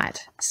did not.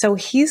 So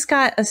he's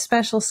got a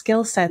special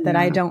skill set that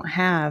I don't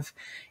have.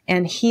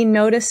 And he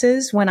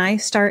notices when I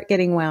start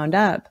getting wound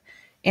up.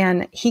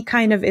 And he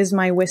kind of is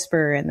my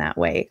whisperer in that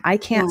way. I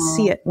can't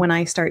see it when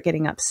I start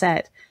getting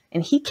upset.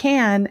 And he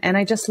can. And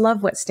I just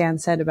love what Stan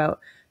said about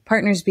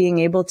partners being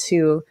able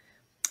to,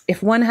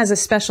 if one has a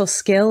special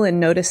skill in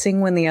noticing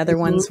when the other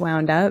one's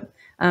wound up,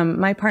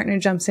 my partner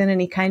jumps in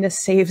and he kind of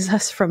saves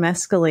us from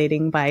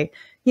escalating by,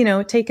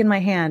 taking my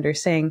hand or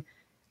saying,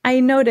 I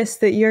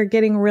noticed that you're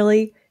getting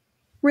really,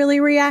 really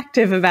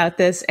reactive about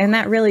this. And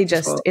that really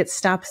just, it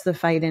stops the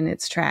fight in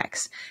its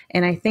tracks.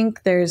 And I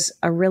think there's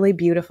a really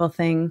beautiful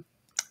thing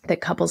that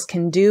couples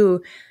can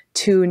do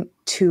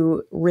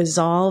to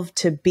resolve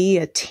to be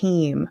a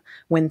team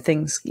when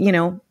things,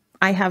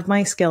 I have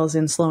my skills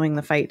in slowing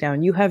the fight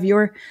down. You have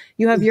your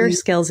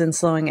skills in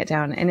slowing it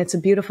down. And it's a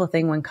beautiful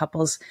thing when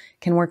couples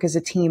can work as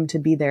a team to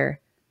be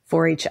there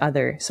for each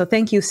other. So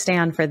thank you,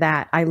 Stan, for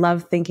that. I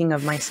love thinking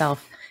of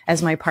myself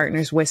as my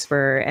partner's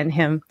whisperer and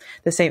him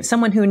the same,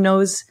 someone who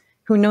knows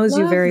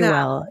you very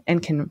well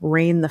and can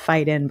rein the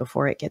fight in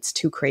before it gets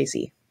too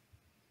crazy.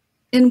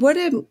 And what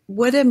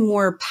a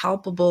more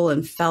palpable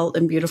and felt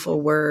and beautiful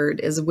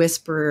word is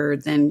whisperer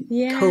than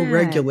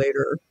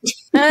co-regulator.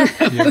 Well,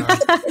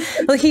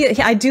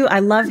 I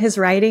love his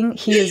writing.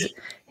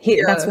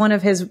 That's one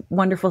of his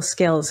wonderful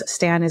skills.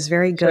 Stan is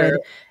very good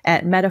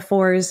at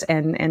metaphors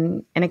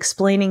and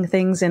explaining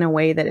things in a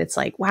way that it's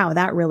like, wow,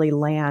 that really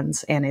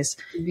lands and it's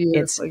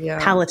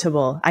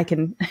palatable. I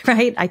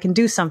can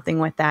do something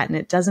with that. And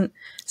it doesn't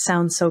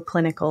sound so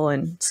clinical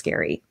and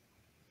scary.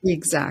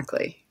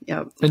 Exactly.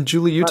 Yep. And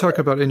Julie, you talk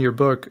about in your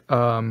book,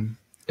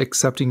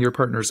 accepting your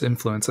partner's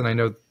influence. And I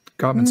know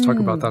Gottman's talk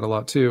about that a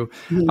lot too.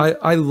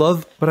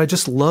 I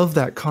just love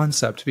that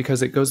concept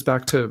because it goes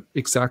back to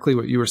exactly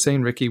what you were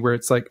saying, Ricky, where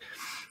it's like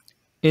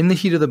in the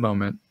heat of the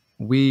moment,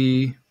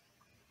 we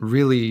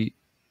really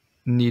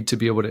need to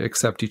be able to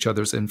accept each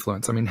other's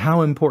influence. I mean,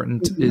 how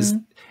important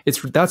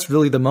that's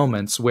really the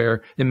moments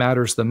where it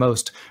matters the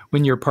most,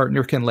 when your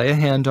partner can lay a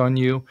hand on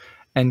you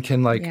and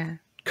can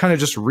kind of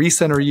just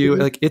recenter you.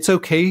 Like, it's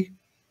okay.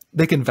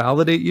 They can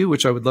validate you,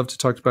 which I would love to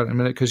talk about in a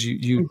minute, because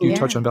you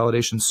touch on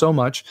validation so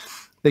much.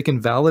 They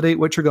can validate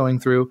what you're going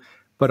through,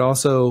 but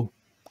also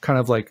kind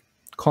of like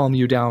calm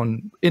you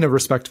down in a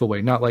respectful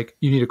way. Not like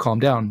you need to calm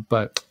down,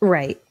 but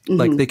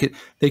like they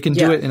can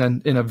do it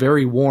in a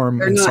very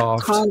warm and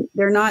soft.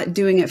 They're not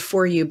doing it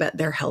for you, but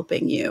they're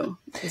helping you.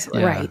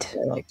 Right.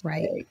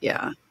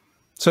 Yeah.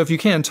 So if you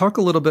can talk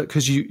a little bit,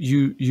 because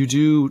you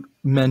do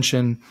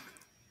mention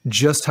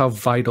just how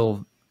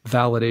vital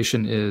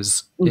validation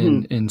is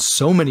in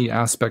so many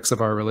aspects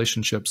of our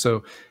relationship.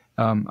 So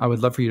I would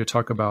love for you to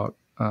talk about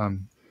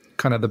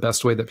kind of the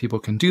best way that people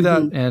can do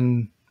that,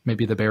 and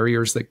maybe the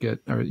barriers that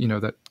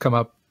that come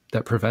up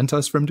that prevent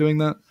us from doing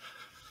that.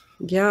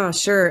 Yeah,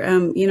 sure.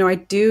 I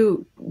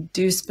do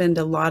spend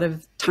a lot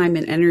of time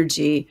and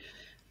energy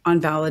on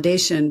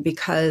validation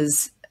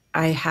because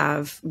I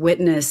have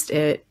witnessed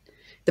the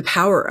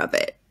power of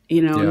it,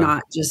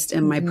 not just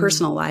in my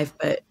personal life,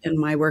 but in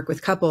my work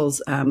with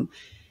couples.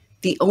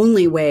 The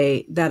only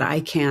way that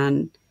I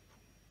can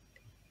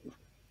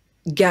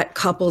get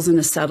couples in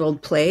a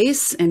settled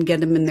place and get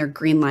them in their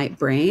green light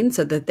brain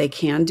so that they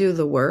can do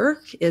the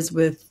work is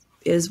with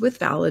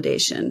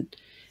validation.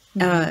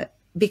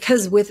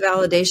 Because with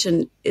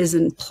validation is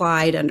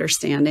implied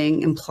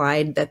understanding,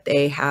 implied that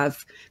they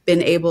have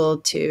been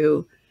able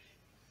to,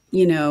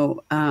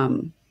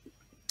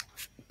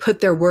 put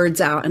their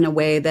words out in a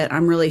way that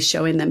I'm really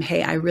showing them,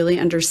 hey, I really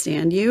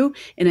understand you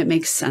and it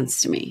makes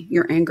sense to me.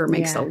 Your anger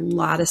makes a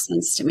lot of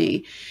sense to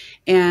me.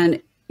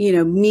 And,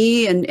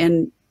 me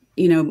and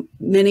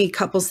many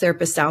couples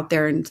therapists out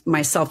there, and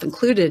myself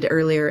included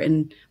earlier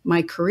in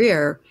my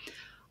career,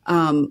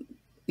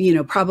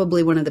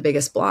 probably one of the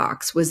biggest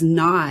blocks was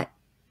not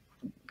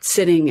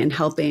sitting and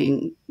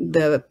helping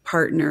the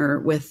partner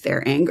with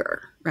their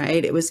anger,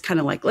 right? It was kind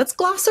of like, let's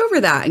gloss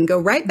over that and go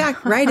right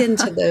back right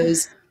into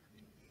those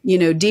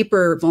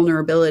deeper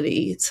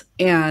vulnerabilities.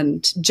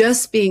 And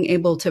just being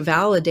able to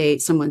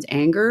validate someone's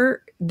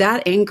anger,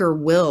 that anger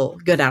will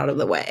get out of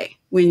the way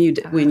when you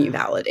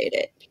validate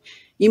it.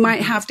 You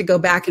might have to go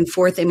back and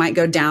forth. They might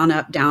go down,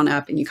 up,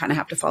 and you kind of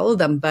have to follow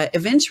them. But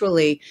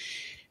eventually,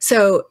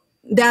 so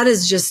that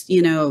is just,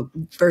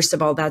 first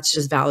of all, that's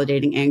just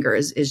validating anger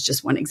is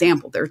just one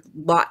example. There are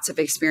lots of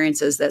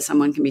experiences that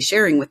someone can be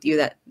sharing with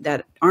you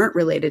that aren't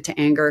related to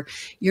anger.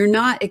 You're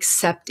not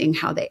accepting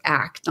how they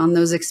act on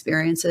those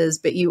experiences,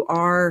 but you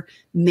are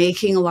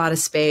making a lot of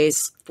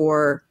space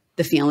for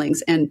the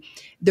feelings. And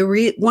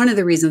one of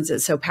the reasons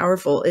it's so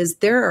powerful is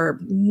there are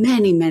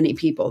many, many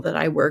people that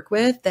I work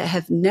with that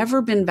have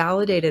never been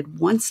validated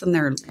once in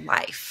their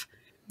life.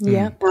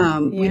 Yep.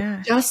 We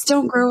just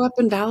don't grow up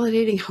in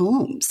validating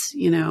homes,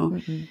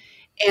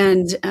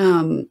 And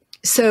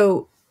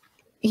so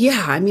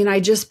Yeah, I mean, I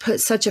just put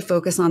such a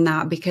focus on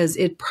that because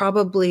it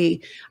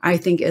probably, I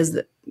think,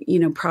 is,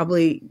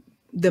 probably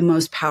the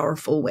most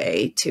powerful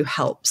way to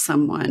help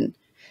someone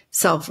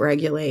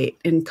self-regulate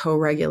and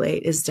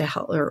co-regulate is to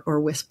help or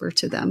whisper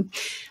to them,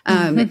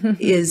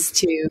 is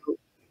to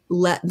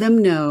let them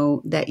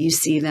know that you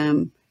see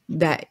them,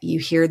 that you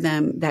hear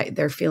them, that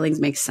their feelings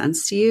make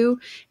sense to you.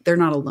 They're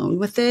not alone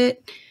with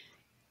it.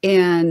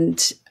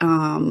 And,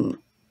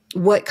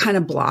 what kind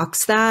of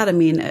blocks that? I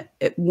mean,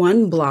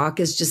 one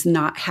block is just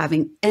not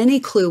having any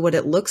clue what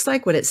it looks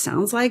like, what it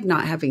sounds like,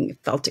 not having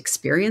felt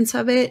experience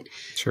of it.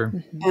 Sure.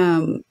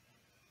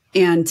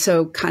 And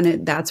so kind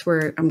of that's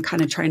where I'm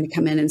kind of trying to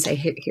come in and say,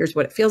 hey, here's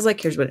what it feels like.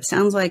 Here's what it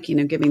sounds like,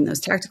 giving those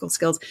tactical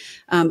skills.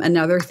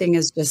 Another thing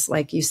is just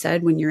like you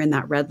said, when you're in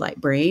that red light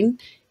brain,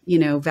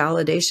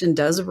 validation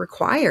does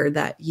require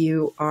that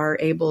you are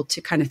able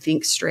to kind of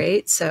think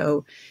straight.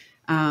 So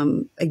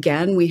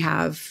again, we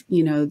have,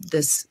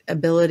 this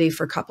ability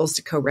for couples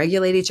to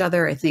co-regulate each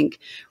other. I think,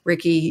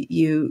 Ricky,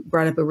 you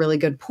brought up a really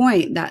good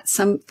point that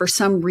for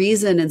some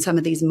reason in some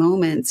of these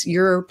moments,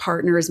 your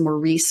partner is more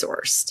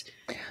resourced,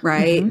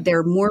 right? Mm-hmm.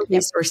 They're more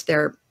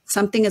resourced.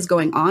 Something is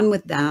going on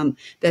with them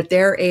that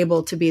they're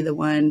able to be the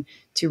one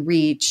to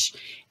reach.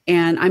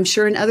 And I'm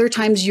sure in other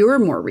times you're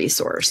more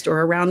resourced or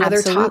around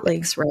other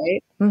topics,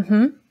 right? Mm-hmm.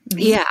 Mm-hmm.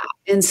 Yeah.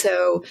 And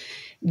so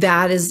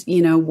that is,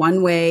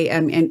 one way.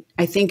 And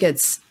I think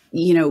it's,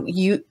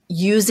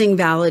 using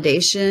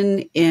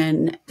validation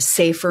in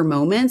safer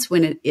moments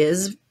when it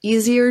is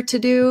easier to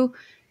do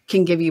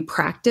can give you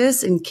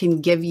practice and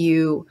can give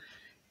you,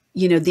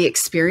 the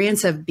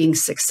experience of being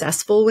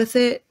successful with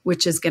it,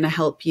 which is going to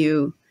help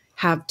you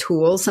have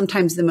tools.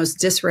 Sometimes the most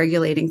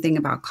dysregulating thing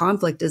about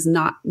conflict is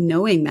not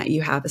knowing that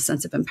you have a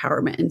sense of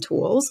empowerment and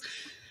tools.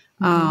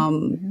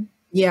 Mm-hmm.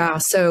 Yeah.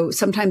 So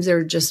sometimes there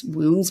are just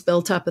wounds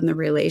built up in the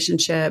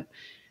relationship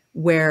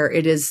where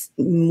it is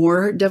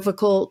more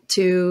difficult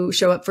to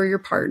show up for your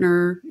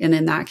partner. And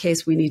in that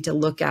case, we need to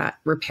look at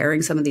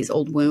repairing some of these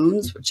old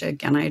wounds, which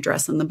again, I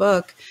address in the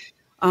book.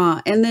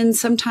 And then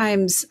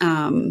sometimes,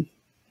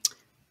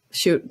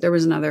 there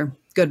was another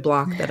good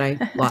block that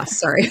I lost.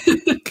 Sorry.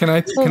 Can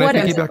I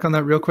piggyback on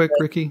that real quick,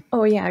 Ricky?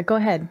 Oh yeah, go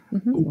ahead.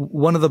 Mm-hmm.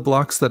 One of the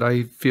blocks that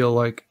I feel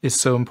like is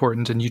so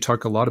important, and you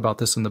talk a lot about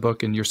this in the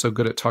book, and you're so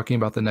good at talking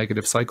about the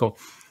negative cycle.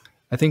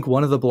 I think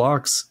one of the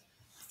blocks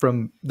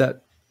from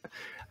that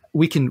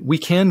we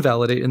can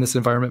validate in this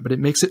environment, but it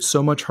makes it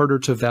so much harder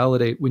to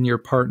validate when your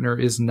partner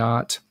is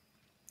not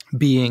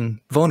being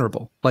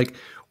vulnerable. Like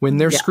when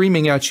they're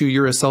screaming at you,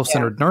 you're a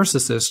self-centered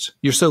narcissist.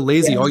 You're so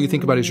lazy. All you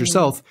think about is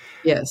yourself.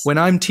 Yes. When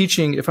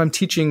if I'm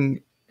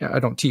teaching, I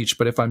don't teach,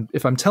 but if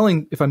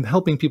I'm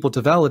helping people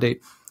to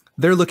validate,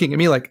 they're looking at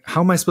me like,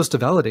 how am I supposed to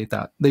validate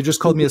that? They just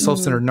called me a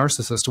self-centered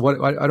narcissist.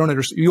 What? I don't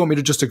understand. You want me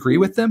to just agree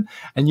with them?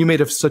 And you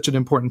made such an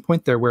important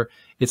point there where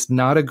it's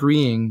not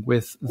agreeing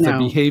with the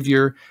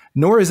behavior,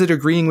 nor is it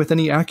agreeing with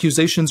any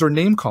accusations or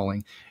name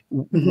calling.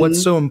 Mm-hmm.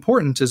 What's so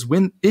important is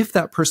if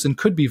that person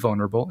could be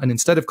vulnerable and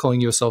instead of calling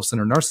you a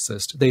self-centered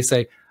narcissist, they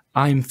say,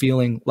 I'm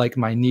feeling like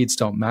my needs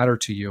don't matter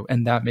to you.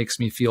 And that makes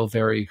me feel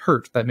very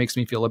hurt. That makes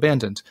me feel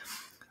abandoned.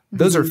 Mm-hmm.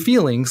 Those are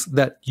feelings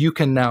that you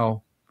can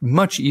now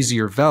much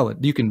easier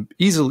you can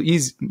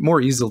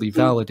more easily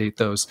validate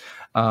those.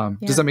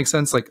 Does that make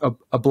sense? Like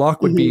a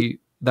block would be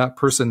that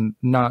person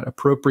not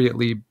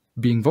appropriately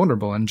being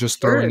vulnerable and just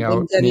throwing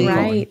out name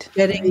calling.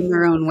 Getting in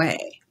their own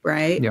way.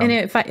 Right. Yeah. And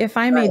if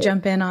I may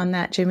jump in on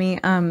that, Jimmy,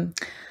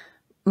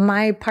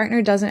 my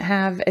partner doesn't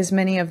have as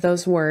many of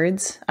those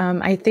words.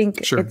 I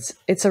think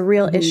it's a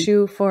real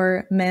issue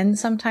for men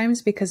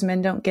sometimes because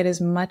men don't get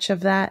as much of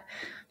that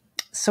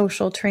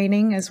social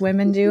training as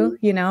women do.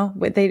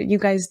 You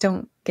guys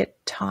don't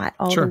get taught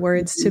all the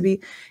words to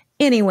be.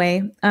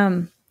 Anyway,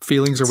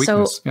 feelings or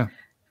weakness.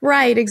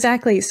 Right,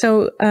 exactly.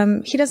 So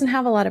he doesn't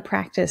have a lot of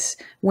practice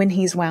when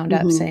he's wound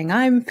up saying,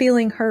 I'm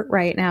feeling hurt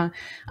right now.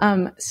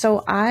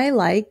 So I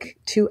like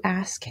to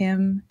ask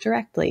him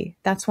directly.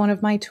 That's one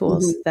of my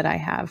tools that I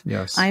have.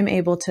 Yes. I'm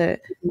able to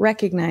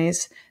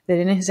recognize that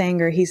in his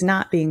anger, he's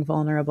not being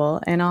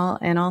vulnerable. And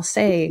I'll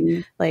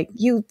say, like,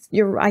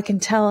 I can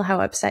tell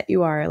how upset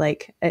you are.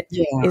 Like,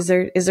 is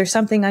there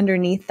something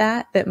underneath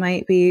that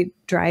might be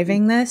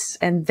driving this?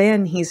 And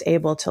then he's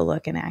able to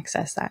look and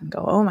access that and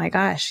go, oh my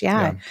gosh,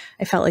 I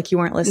felt like you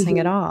weren't listening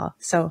at all.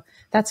 So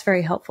that's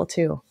very helpful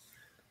too.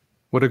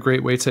 What a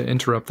great way to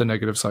interrupt the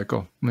negative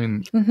cycle. I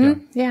mean,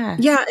 yeah.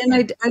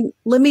 And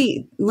let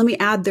me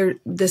add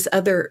this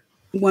other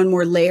one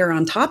more layer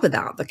on top of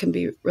that can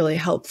be really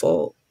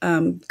helpful.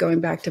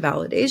 Going back to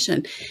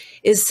validation,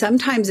 is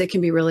sometimes it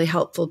can be really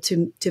helpful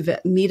to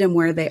meet them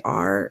where they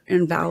are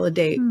and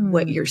validate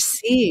what you're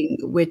seeing,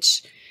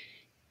 which,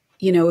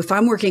 if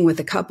I'm working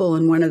with a couple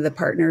and one of the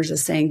partners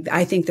is saying,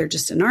 I think they're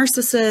just a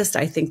narcissist,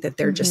 I think that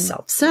they're just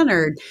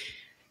self-centered,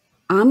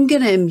 I'm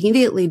going to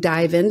immediately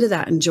dive into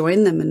that and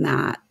join them in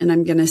that. And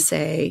I'm going to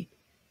say,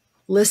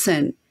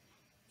 listen,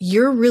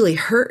 you're really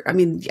hurt. I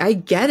mean, I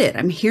get it.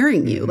 I'm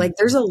hearing you. Like,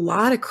 there's a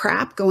lot of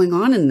crap going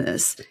on in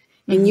this.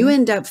 and you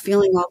end up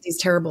feeling all these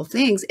terrible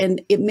things.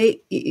 And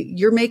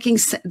you're making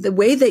the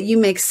way that you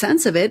make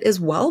sense of it is,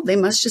 well, they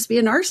must just be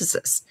a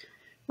narcissist,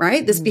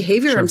 right? This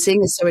behavior I'm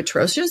seeing is so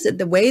atrocious.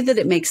 The way that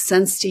it makes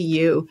sense to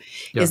you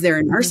is they're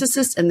a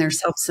narcissist and they're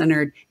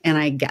self-centered. And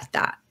I get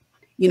that.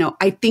 You know,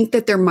 I think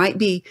that there might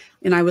be,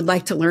 and I would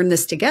like to learn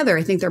this together.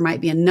 I think there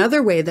might be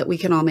another way that we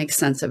can all make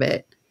sense of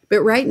it.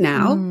 But right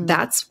now,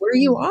 that's where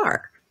you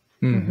are.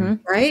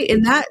 Right.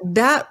 And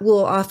that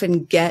will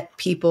often get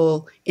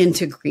people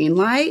into green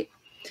light.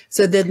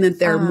 So then that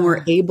they're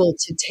more able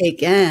to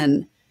take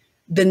in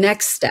the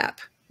next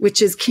step,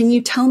 which is, can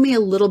you tell me a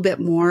little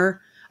bit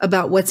more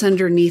about what's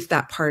underneath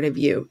that part of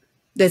you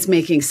that's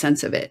making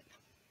sense of it?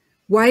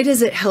 Why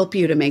does it help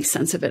you to make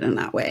sense of it in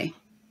that way?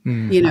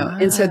 You know,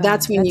 and so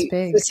that's when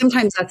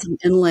sometimes that's an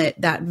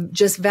inlet, that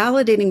just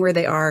validating where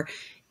they are.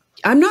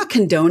 I'm not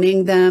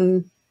condoning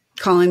them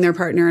calling their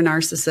partner a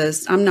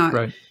narcissist. I'm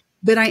not,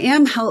 but I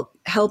am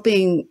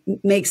helping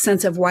make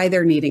sense of why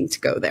they're needing to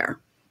go there.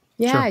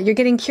 Yeah, you're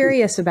getting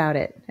curious about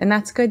it, and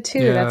that's good too.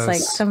 Yes. That's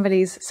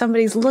like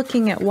somebody's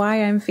looking at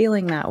why I'm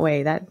feeling that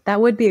way.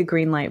 That would be a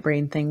green light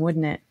brain thing,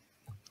 wouldn't it?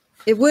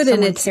 It would,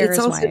 and it's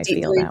also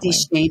deeply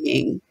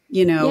de-shaming.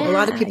 You know, a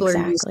lot of people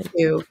are used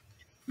to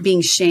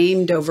being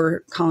shamed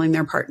over calling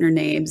their partner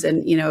names,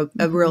 and you know,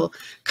 a real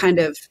kind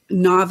of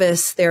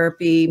novice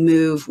therapy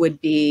move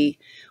would be,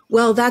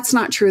 well, that's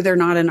not true. They're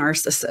not a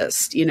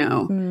narcissist, you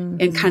know,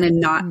 and kind of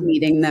not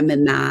meeting them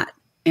in that.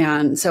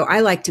 And so I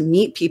like to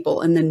meet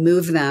people and then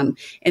move them.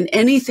 And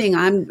anything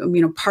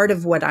part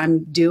of what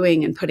I'm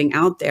doing and putting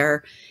out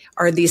there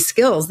are these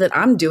skills that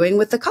I'm doing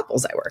with the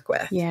couples I work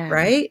with. Yeah.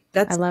 Right.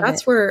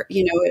 That's where,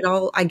 you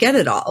know, I get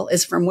it all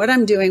is from what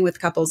I'm doing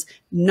with couples,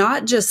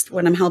 not just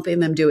what I'm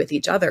helping them do with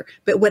each other,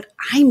 but what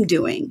I'm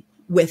doing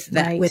with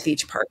them, with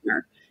each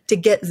partner to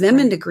get them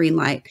into green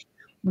light.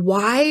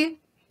 Why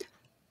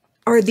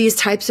are these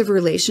types of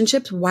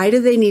relationships? Why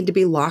do they need to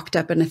be locked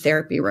up in a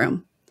therapy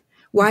room?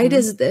 Why do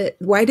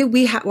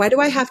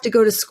I have to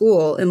go to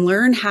school and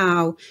learn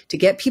how to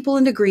get people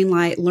into green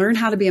light, learn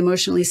how to be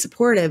emotionally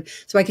supportive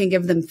so I can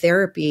give them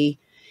therapy,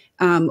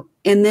 and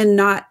then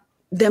not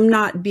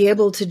be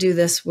able to do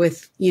this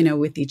with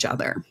each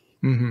other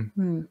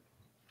and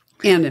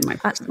in my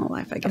personal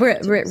life? I guess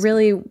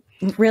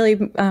really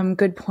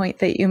good point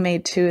that you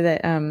made too,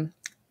 that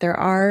there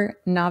are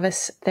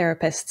novice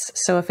therapists.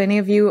 So if any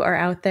of you are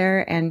out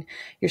there and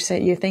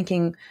you're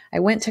thinking, I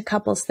went to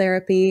couples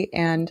therapy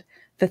and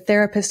the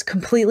therapist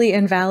completely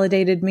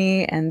invalidated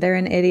me and they're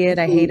an idiot.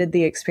 I hated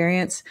the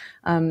experience.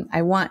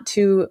 I want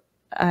to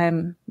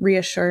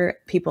reassure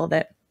people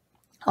that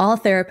all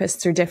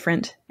therapists are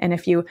different. And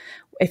if you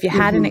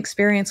had an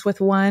experience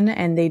with one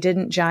and they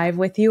didn't jive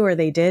with you or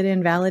they did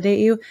invalidate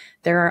you,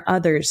 there are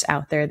others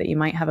out there that you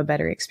might have a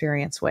better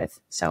experience with.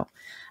 So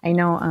I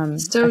know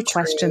a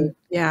question.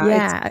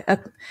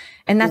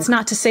 And that's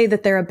not to say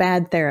that they're a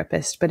bad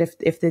therapist, but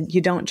if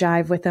you don't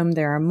jive with them,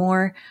 there are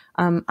more.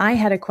 I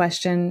had a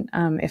question,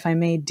 if I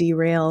may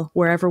derail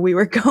wherever we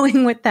were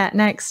going with that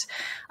next.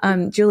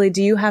 Julie,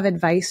 do you have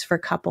advice for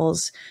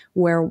couples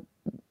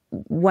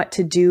what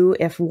to do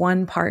if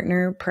one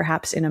partner,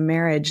 perhaps in a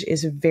marriage,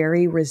 is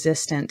very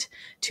resistant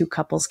to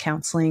couples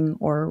counseling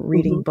or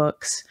reading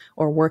books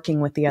or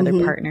working with the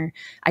other partner?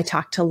 I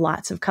talk to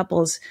lots of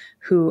couples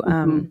who,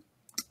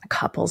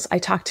 I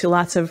talk to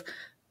lots of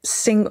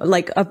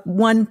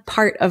one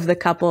part of the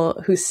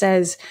couple who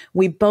says,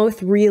 we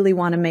both really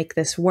want to make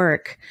this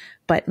work,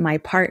 but my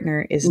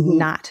partner is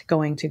not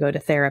going to go to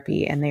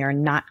therapy and they are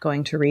not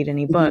going to read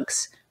any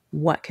books.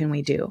 What can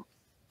we do?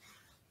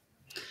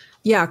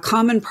 Yeah,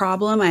 common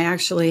problem. I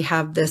actually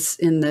have this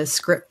in the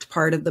script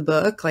part of the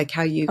book, like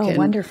how you can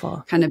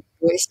kind of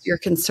voice your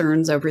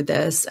concerns over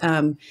this.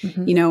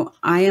 You know,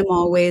 I am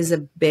always a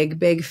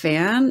big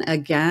fan,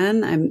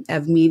 again,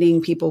 of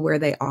meeting people where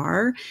they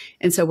are.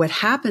 And so what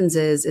happens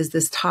is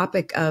this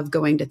topic of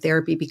going to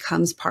therapy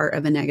becomes part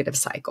of a negative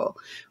cycle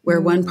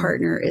where one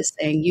partner is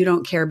saying, you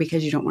don't care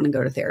because you don't want to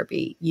go to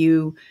therapy.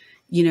 You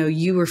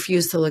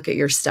refuse to look at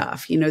your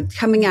stuff,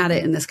 coming at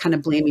it in this kind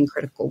of blaming,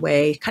 critical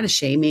way, kind of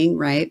shaming,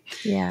 right?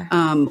 Yeah.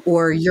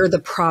 Or you're the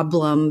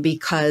problem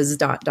because ...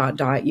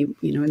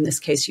 in this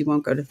case, you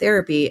won't go to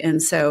therapy.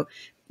 And so,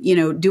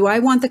 do I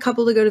want the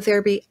couple to go to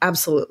therapy?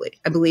 Absolutely.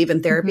 I believe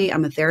in therapy.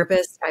 I'm a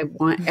therapist. I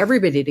want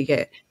everybody to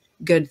get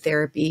good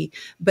therapy,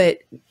 but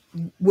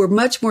we're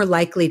much more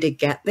likely to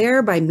get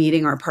there by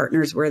meeting our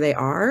partners where they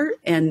are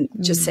and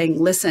just saying,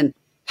 listen,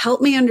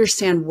 help me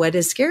understand what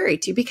is scary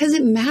to you because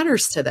it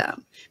matters to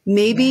them.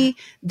 Maybe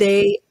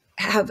they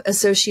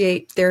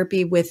associate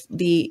therapy with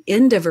the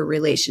end of a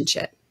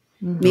relationship.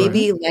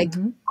 Maybe like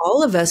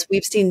all of us,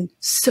 we've seen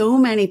so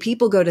many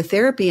people go to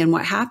therapy and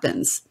what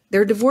happens?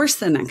 They're divorced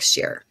the next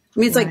year. I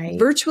mean, it's like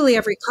virtually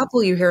every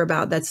couple you hear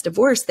about that's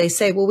divorced, they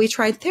say, well, we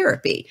tried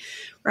therapy,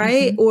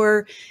 right?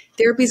 Or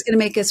therapy is going to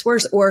make us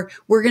worse, or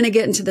we're going to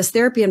get into this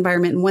therapy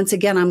environment. And once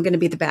again, I'm going to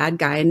be the bad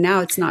guy. And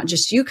now it's not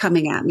just you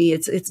coming at me.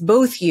 It's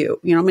both you,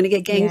 I'm going to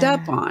get ganged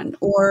up on.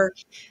 Or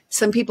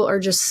some people are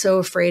just so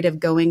afraid of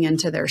going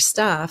into their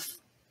stuff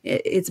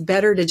It's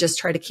better to just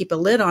try to keep a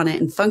lid on it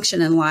and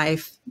function in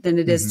life than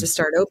it is to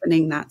start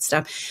opening that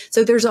stuff.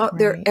 So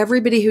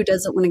everybody who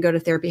doesn't want to go to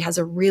therapy has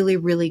a really,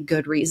 really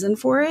good reason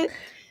for it.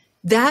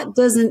 That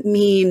doesn't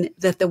mean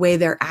that the way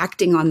they're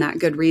acting on that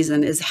good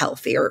reason is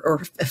healthy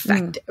or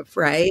effective,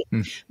 right?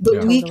 But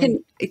I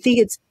think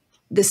it's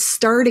the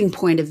starting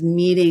point of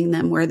meeting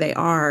them where they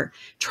are,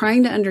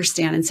 trying to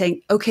understand and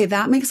saying, okay,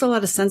 that makes a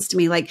lot of sense to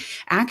me. Like,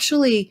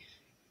 actually,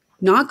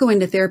 not going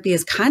to therapy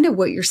is kind of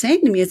what you're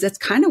saying to me, is that's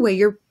kind of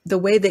the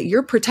way that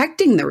you're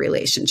protecting the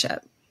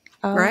relationship.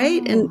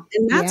 Right. And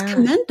that's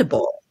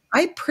commendable.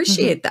 I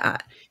appreciate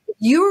that.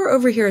 You're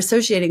over here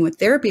associating with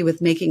therapy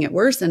with making it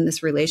worse, and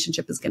this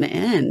relationship is going to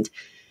end.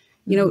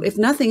 You know, if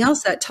nothing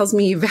else, that tells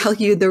me you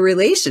value the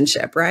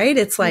relationship, right?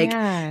 It's like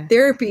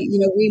therapy, you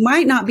know, we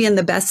might not be in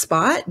the best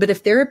spot, but if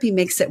therapy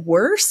makes it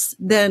worse,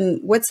 then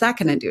what's that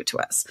going to do to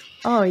us?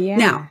 Oh, yeah.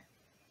 Now,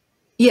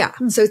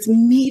 so it's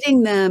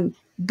meeting them,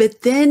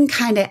 but then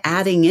kind of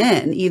adding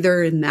in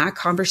either in that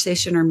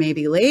conversation or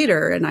maybe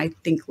later. And I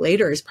think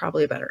later is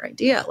probably a better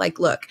idea. Like,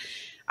 look,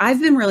 I've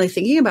been really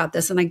thinking about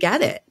this and I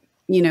get it.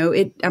 You know,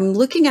 I'm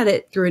looking at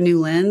it through a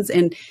new lens,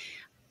 and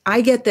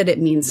I get that it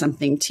means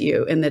something to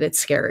you and that it's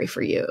scary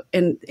for you.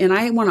 And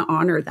I want to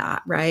honor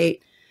that.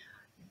 Right.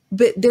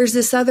 But there's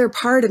this other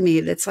part of me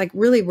that's like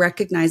really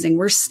recognizing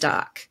we're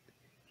stuck.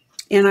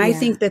 And I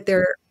think that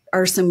there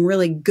are some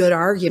really good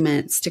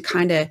arguments to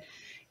kind of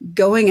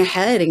going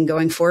ahead and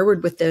going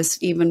forward with this,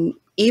 even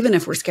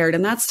if we're scared.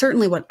 And that's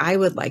certainly what I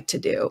would like to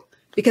do,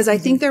 because I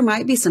think there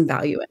might be some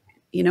value in it.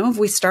 You know, if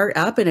we start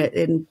up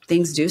and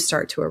things do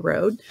start to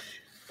erode,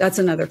 that's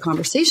another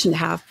conversation to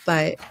have.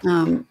 But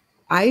you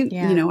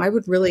know, I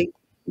would really,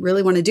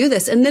 really want to do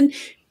this. And then,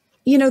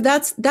 you know,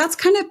 that's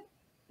kind of,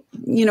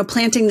 you know,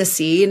 planting the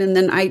seed. And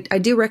then I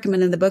do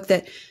recommend in the book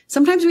that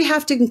sometimes we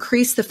have to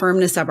increase the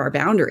firmness of our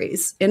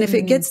boundaries. And if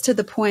it gets to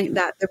the point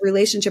that the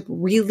relationship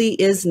really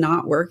is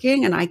not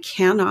working and I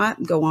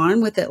cannot go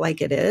on with it like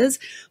it is,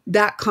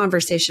 that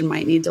conversation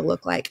might need to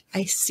look like,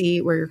 I see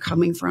where you're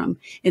coming from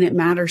and it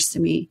matters to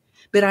me.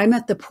 But I'm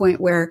at the point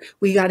where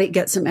we got to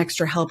get some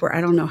extra help, or I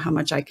don't know how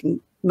much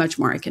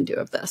more I can do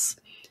of this.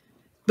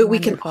 But we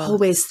can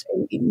always,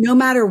 no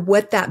matter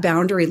what that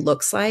boundary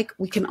looks like,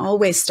 we can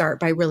always start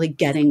by really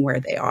getting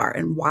where they are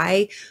and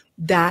why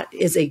that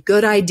is a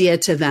good idea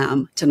to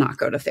them to not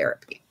go to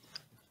therapy.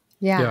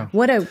 Yeah.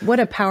 What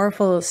a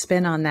powerful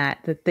spin on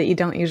that you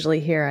don't usually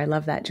hear. I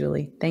love that,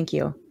 Julie. Thank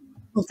you.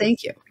 Well,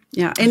 thank you.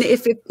 Yeah. And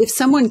if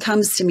someone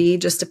comes to me,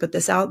 just to put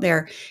this out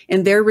there,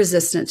 and they're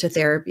resistant to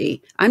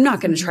therapy, I'm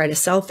not going to try to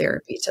sell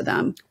therapy to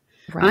them.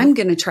 Right. I'm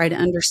going to try to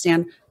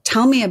understand,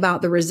 tell me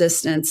about the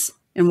resistance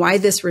and why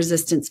this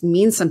resistance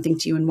means something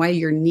to you and why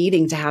you're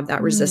needing to have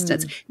that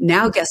resistance.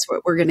 Now, guess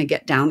what we're going to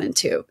get down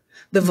into?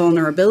 The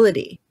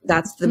vulnerability.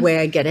 That's the way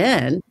I get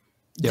in.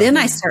 Yeah. Then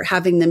I start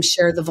having them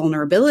share the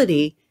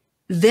vulnerability.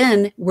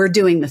 Then we're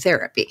doing the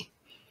therapy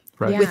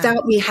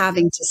without me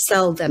having to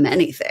sell them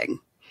anything.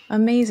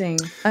 Amazing.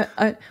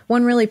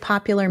 One really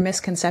popular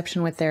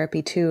misconception with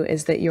therapy too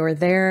is that you're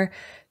there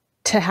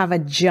to have a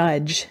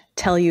judge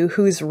tell you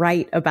who's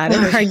right about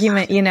an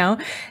argument, you know,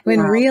 when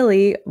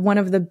really one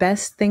of the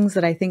best things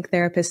that I think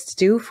therapists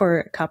do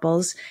for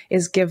couples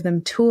is give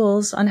them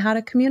tools on how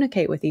to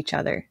communicate with each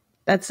other.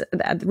 That's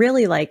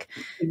really like,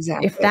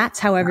 if that's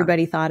how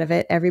everybody thought of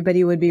it,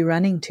 everybody would be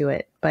running to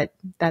it. But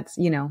that's,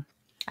 you know,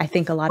 I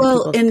think a lot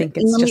of people think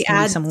it's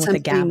just someone with a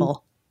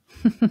gavel.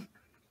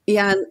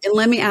 Yeah. And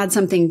let me add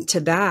something to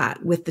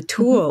that with the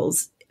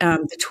tools.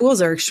 The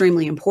tools are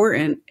extremely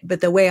important,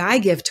 but the way I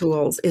give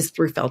tools is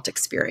through felt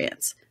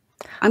experience.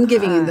 I'm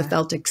giving you the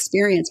felt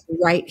experience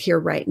right here,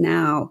 right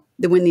now,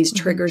 that when these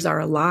triggers are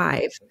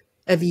alive,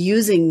 of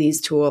using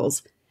these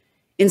tools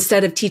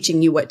instead of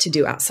teaching you what to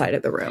do outside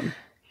of the room.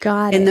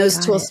 And those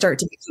tools start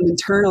to become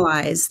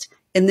internalized,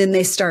 and then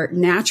they start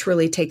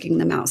naturally taking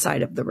them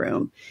outside of the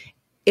room.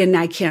 And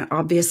I can't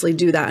obviously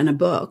do that in a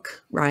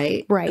book,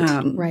 right? Right.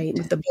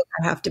 With the book,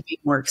 I have to be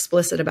more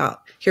explicit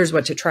about here's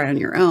what to try on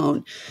your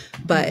own.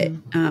 But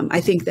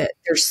I think that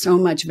there's so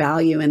much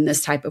value in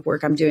this type of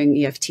work. I'm doing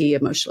EFT,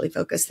 emotionally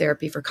focused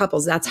therapy for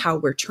couples. That's how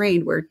we're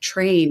trained. We're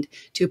trained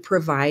to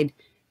provide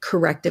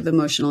corrective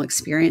emotional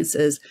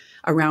experiences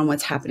around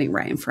what's happening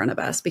right in front of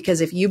us. Because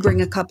if you bring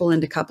a couple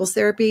into couples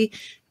therapy,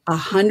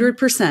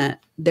 100%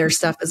 their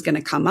stuff is going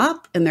to come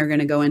up and they're going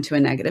to go into a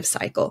negative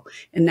cycle.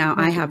 And now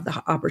I have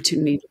the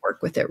opportunity to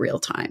work with it real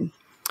time.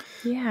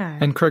 Yeah.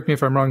 And correct me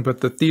if I'm wrong, but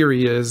the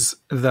theory is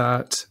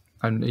that,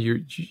 and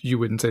you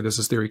wouldn't say this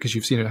is theory because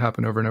you've seen it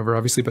happen over and over,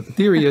 obviously, but the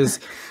theory is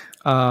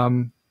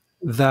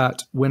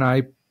that when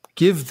I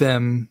give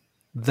them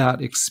that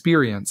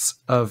experience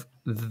of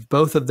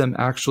both of them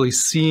actually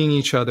seeing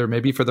each other,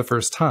 maybe for the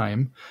first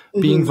time,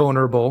 being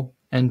vulnerable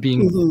and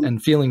being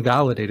and feeling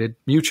validated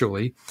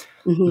mutually,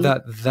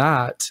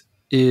 that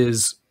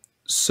is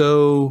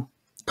so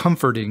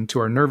comforting to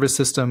our nervous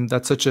system.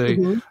 That's such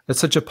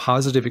a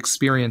positive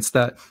experience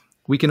that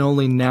we can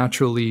only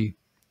naturally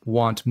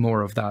want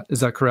more of that.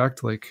 Is that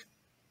correct?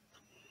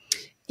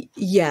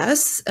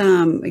 Yes.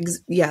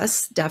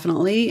 Yes,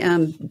 definitely.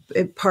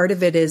 Part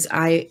of it is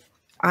I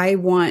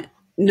want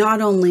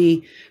not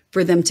only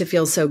for them to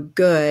feel so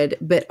good,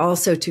 but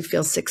also to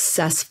feel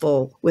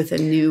successful with a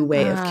new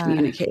way of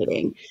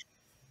communicating.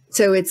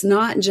 So it's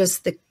not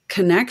just the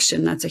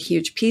connection. That's a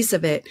huge piece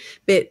of it,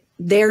 but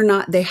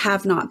they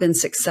have not been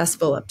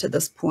successful up to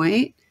this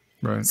point.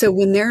 Right. So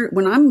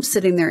when I'm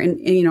sitting there and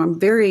I'm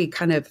very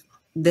kind of,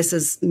 this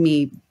is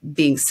me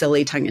being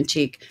silly, tongue in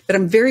cheek, but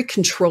I'm very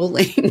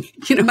controlling.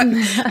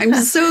 I'm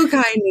so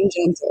kind and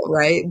gentle,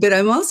 right? But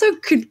I'm also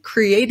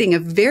creating a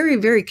very,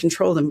 very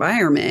controlled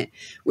environment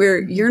where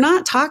you're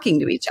not talking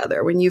to each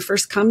other. When you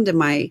first come to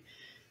my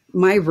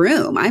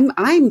room,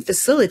 I'm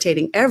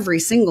facilitating every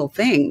single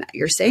thing that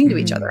you're saying to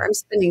each other. I'm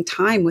spending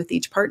time with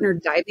each partner,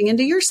 diving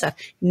into your stuff.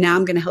 Now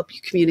I'm going to help you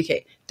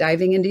communicate,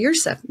 diving into your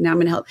stuff. Now I'm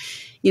going to help,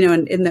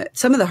 and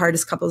some of the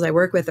hardest couples I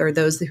work with are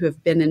those who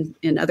have been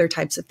in other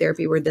types of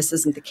therapy where this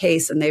isn't the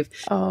case. And they've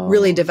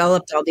really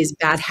developed all these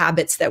bad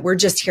habits that we're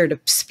just here to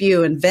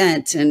spew and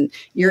vent. And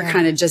you're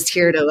kind of just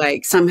here to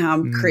like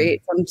somehow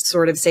create some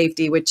sort of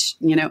safety, which,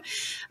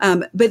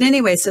 but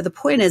anyway, so the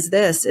point is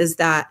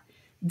that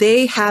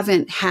they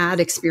haven't had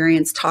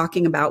experience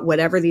talking about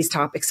whatever these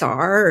topics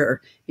are,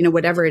 or,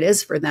 whatever it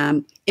is for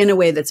them in a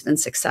way that's been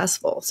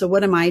successful. So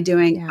what am I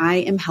doing? Yeah. I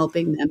am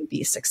helping them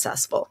be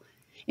successful.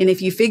 And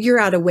if you figure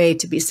out a way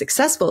to be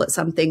successful at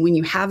something when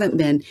you haven't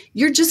been,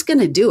 you're just going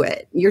to do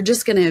it. You're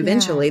just going to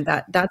eventually,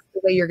 that's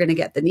the way you're going to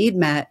get the need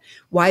met.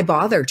 Why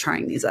bother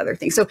trying these other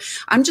things? So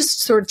I'm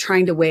just sort of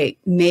trying to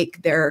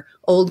make their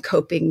old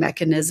coping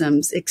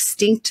mechanisms,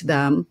 extinct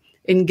them,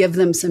 and give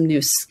them some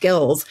new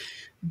skills.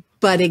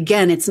 But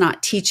again, it's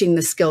not teaching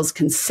the skills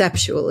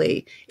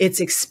conceptually. It's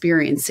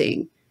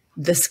experiencing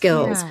the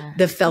skills,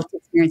 the felt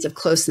experience of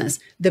closeness,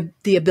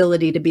 the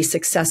ability to be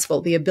successful,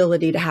 the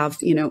ability to have,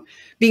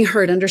 being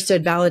heard,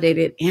 understood,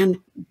 validated, and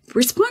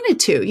responded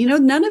to.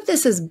 None of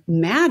this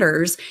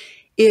matters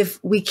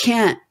if we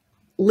can't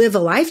live a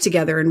life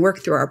together and work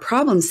through our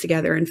problems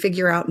together and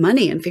figure out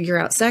money and figure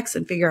out sex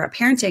and figure out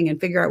parenting and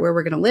figure out where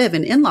we're going to live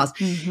and in-laws.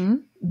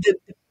 The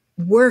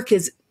work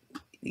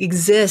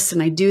exists,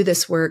 and I do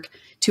this work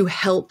to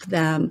help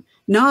them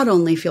not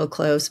only feel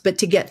close, but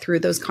to get through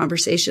those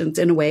conversations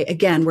in a way,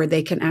 again, where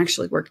they can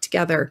actually work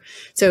together.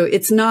 So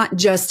it's not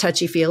just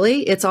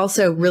touchy-feely, it's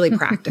also really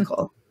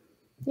practical.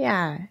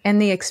 Yeah.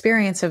 And the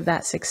experience of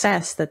that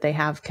success that they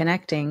have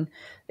connecting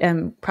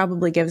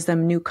probably gives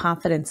them new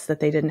confidence that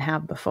they didn't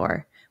have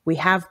before. We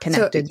have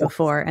connected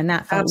before, and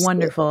that felt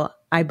wonderful.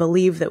 I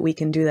believe that we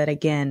can do that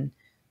again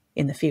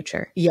in the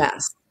future.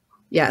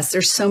 Yes,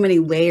 there's so many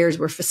layers.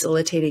 We're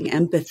facilitating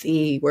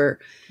empathy. We're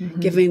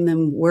giving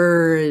them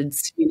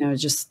words,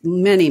 just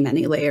many,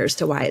 many layers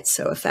to why it's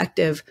so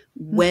effective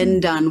when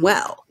done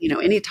well.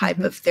 Any type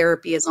of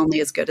therapy is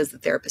only as good as the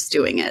therapist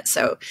doing it.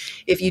 So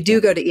if you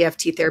do go to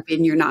EFT therapy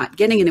and you're not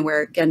getting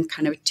anywhere, again,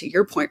 kind of to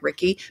your point,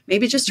 Ricky,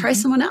 maybe just try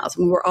someone else. I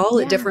mean, we're all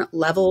at different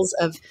levels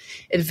of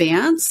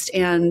advanced,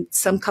 and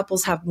some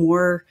couples have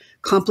more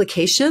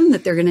complication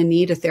that they're going to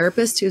need a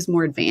therapist who's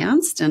more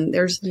advanced. And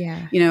there's,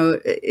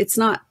 it's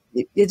not,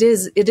 it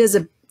is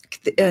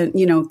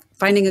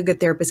finding a good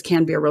therapist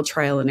can be a real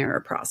trial and error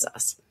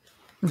process.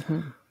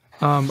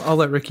 I'll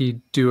let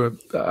Ricky do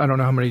I don't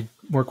know how many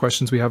more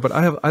questions we have, but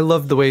I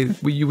love the way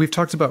we've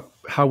talked about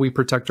how we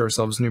protect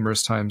ourselves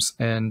numerous times,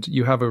 and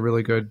you have a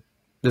really good,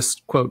 this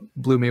quote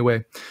blew me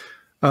away.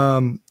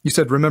 You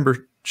said,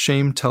 remember,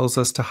 shame tells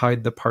us to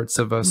hide the parts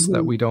of us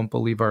that we don't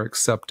believe are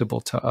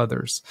acceptable to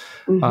others.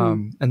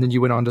 And then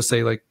you went on to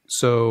say,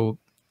 so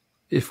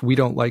if we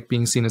don't like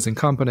being seen as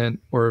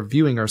incompetent or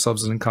viewing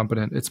ourselves as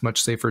incompetent, it's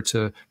much safer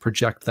to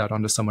project that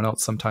onto someone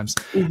else sometimes.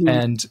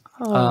 And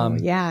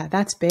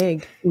that's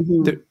big.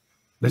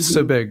 That's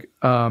so big.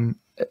 How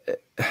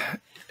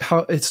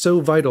it's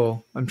so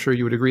vital. I'm sure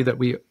you would agree that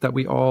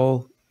we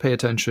all pay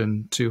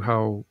attention to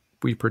how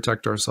we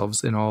protect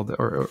ourselves in all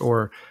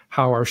or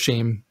how our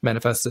shame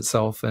manifests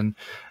itself. And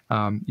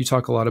you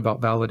talk a lot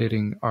about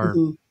validating our.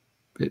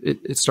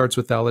 It starts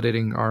with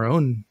validating our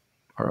own.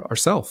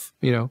 Ourself,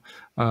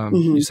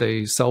 you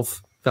say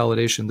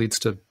self-validation leads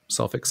to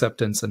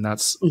self-acceptance, and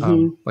that's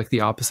like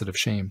the opposite of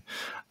shame.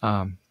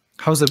 How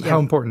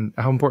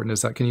important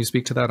is that? Can you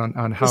speak to that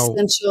on how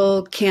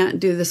essential?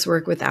 Can't do this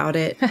work without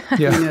it.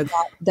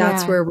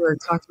 That's where we're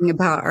talking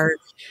about our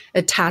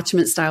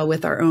attachment style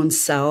with our own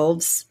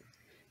selves.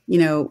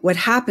 What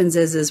happens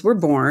is we're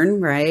born,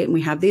 right? And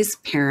we have these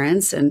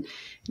parents, and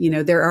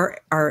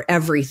there are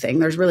everything.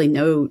 There's really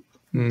no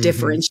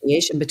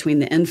differentiation between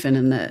the infant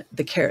and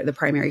the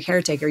primary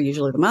caretaker,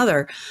 usually the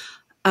mother.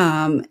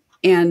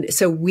 And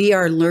so we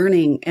are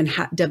learning and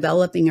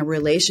developing a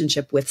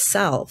relationship with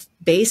self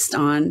based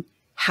on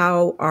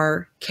how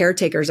our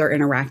caretakers are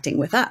interacting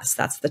with us.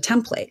 That's the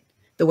template.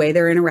 the way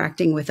they're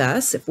interacting with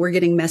us. If we're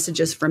getting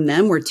messages from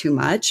them, we're too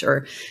much,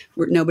 or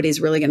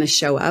nobody's really going to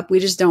show up. We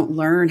just don't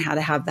learn how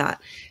to have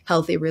that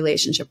healthy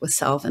relationship with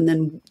self. And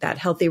then that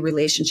healthy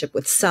relationship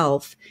with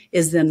self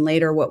is then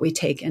later what we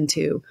take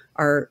into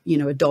our,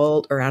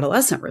 adult or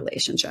adolescent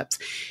relationships.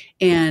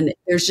 And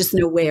there's just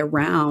no way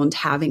around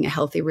having a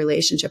healthy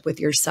relationship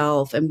with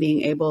yourself and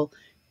being able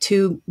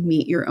to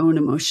meet your own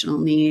emotional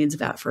needs,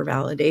 for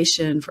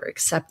validation, for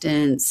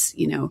acceptance,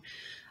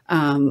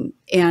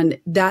 and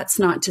that's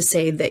not to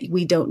say that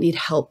we don't need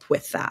help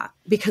with that,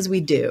 because we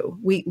do.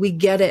 We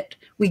get it.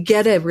 We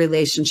get a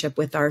relationship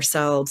with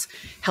ourselves,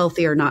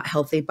 healthy or not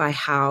healthy, by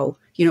how,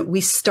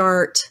 we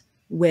start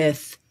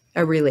with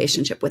a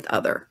relationship with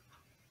other,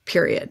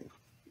 period.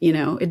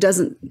 It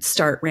doesn't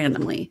start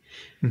randomly.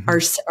 Mm-hmm.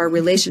 Our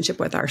relationship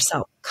with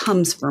ourselves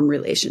comes from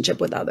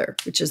relationship with other,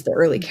 which is the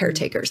early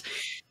caretakers.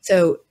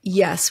 So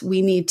yes,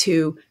 we need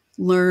to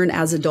learn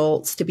as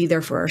adults to be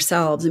there for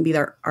ourselves and be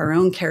our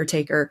own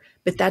caretaker,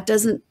 but that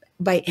doesn't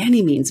by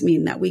any means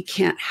mean that we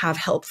can't have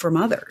help from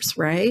others,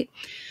 right?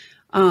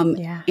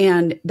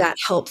 And that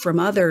help from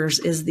others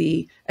is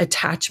the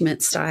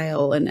attachment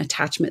style and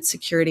attachment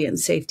security and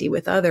safety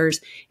with others.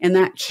 And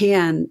that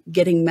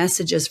getting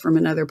messages from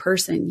another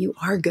person, you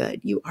are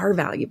good, you are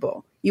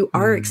valuable, you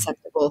are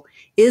acceptable,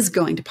 is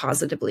going to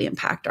positively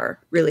impact our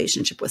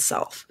relationship with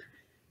self.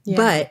 Yeah.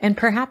 But and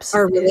perhaps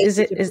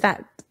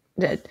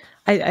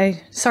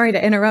I sorry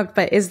to interrupt,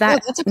 but is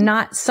that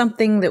not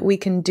something that we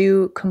can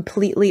do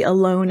completely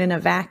alone in a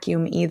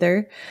vacuum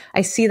either?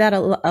 I see that a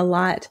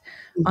lot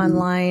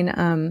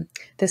online,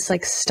 this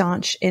like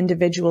staunch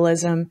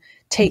individualism,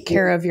 take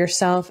care of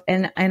yourself.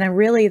 And I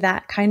really,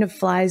 that kind of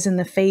flies in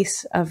the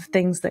face of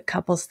things that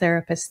couples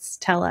therapists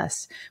tell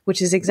us,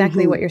 which is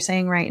exactly what you're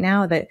saying right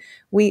now, that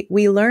we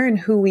learn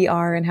who we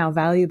are and how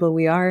valuable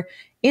we are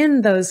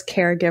in those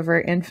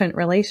caregiver infant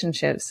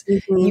relationships.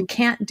 You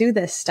can't do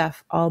this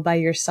stuff all by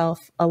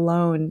yourself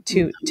alone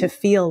to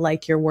feel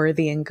like you're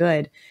worthy and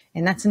good.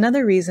 And that's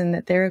another reason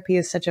that therapy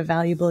is such a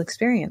valuable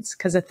experience,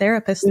 because a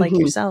therapist like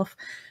yourself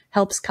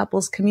helps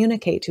couples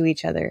communicate to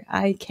each other.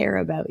 I care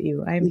about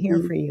you. I'm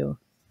here for you.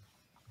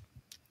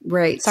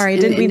 Right. Sorry, I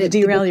didn't mean to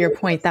derail your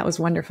point. That was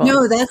wonderful.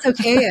 No, that's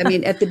okay. I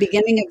mean, at the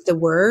beginning of the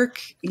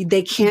work,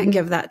 they can't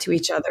give that to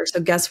each other.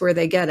 So guess where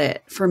they get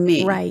it? From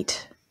me.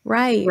 Right.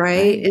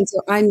 And so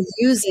I'm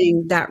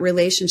using that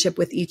relationship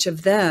with each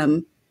of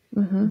them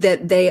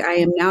that I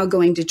am now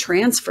going to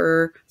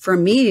transfer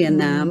from me and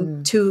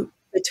them to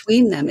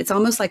between them. It's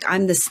almost like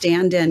I'm the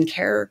stand-in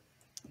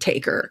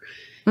caretaker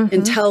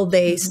until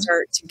they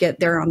start to get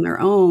there on their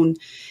own.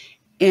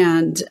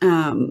 And,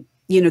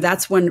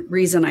 that's one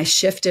reason I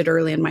shifted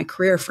early in my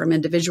career from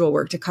individual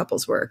work to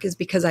couples work, is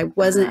because I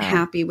wasn't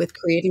happy with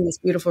creating this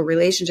beautiful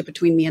relationship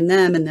between me and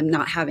them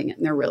not having it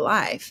in their real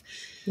life.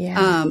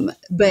 Yeah.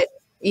 But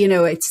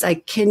it's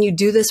like, can you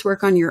do this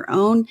work on your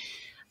own?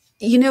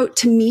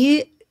 To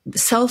me,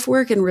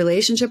 self-work and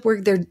relationship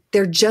work,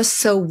 they're just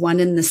so one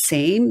and the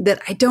same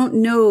that I don't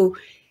know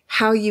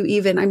how you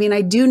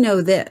I do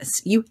know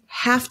this. You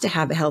have to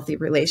have a healthy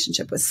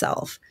relationship with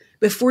self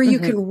before you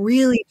can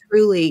really,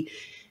 truly,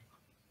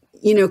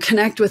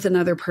 connect with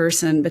another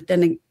person. But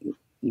then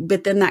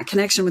that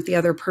connection with the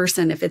other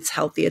person, if it's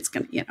healthy, it's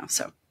going to,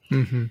 so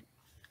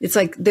it's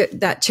like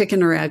that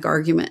chicken or egg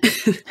argument.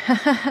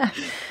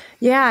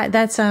 Yeah,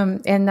 that's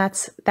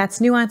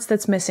nuance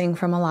that's missing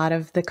from a lot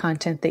of the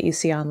content that you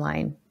see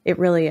online. It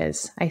really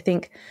is. I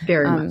think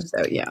very much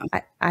so. Yeah.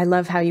 I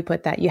love how you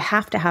put that. You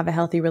have to have a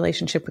healthy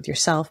relationship with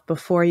yourself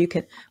before you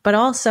can, but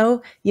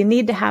also you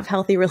need to have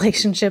healthy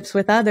relationships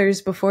with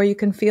others before you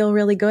can feel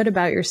really good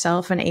about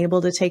yourself and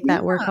able to take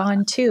that work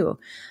on too.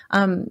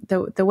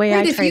 The way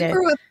I try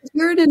if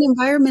you're in an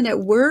environment at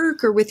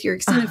work or with your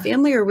extended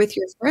family or with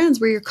your friends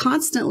where you're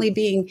constantly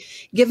being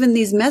given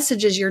these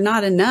messages, you're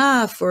not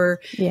enough, or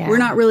we're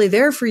not really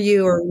there for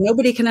you, or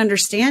nobody can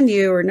understand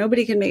you, or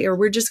nobody can or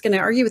we're just going to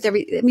argue with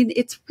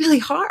it's really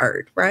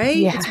hard, right?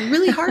 Yeah. It's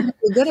really hard to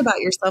feel good about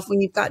yourself when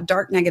you've got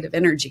dark, negative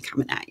energy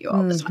coming at you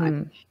all the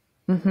time.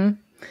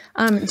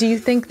 Do you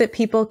think that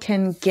people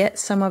can get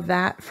some of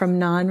that from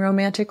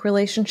non-romantic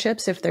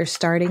relationships if they're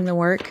starting the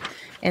work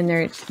and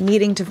they're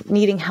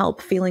needing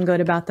help, feeling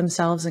good about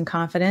themselves and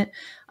confident?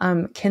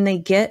 Can they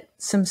get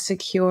some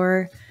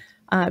secure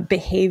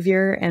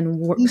behavior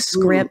and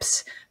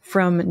scripts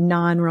from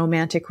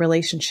non-romantic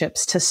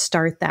relationships to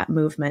start that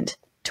movement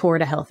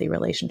toward a healthy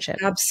relationship?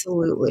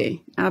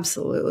 Absolutely.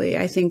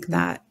 I think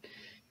that,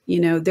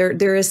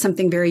 there is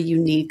something very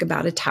unique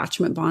about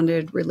attachment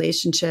bonded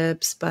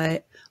relationships,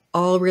 but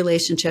all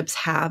relationships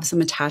have some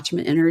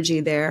attachment energy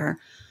there.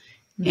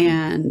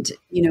 And,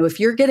 if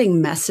you're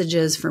getting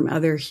messages from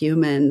other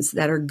humans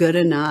that are good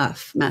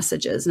enough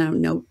messages,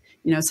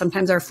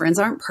 sometimes our friends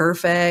aren't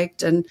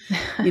perfect and,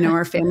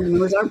 our family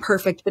members aren't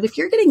perfect, but if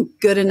you're getting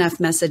good enough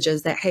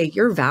messages that, hey,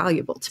 you're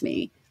valuable to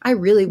me, I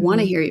really want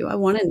to hear you, I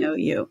want to know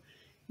you,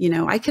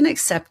 I can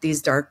accept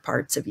these dark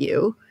parts of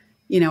you.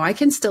 I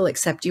can still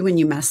accept you when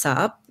you mess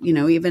up,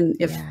 even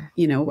if,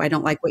 I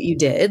don't like what you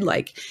did.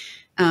 Like,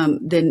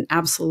 then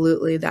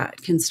absolutely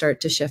that can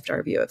start to shift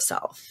our view of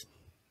self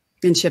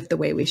and shift the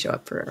way we show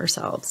up for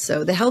ourselves.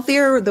 So the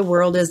healthier the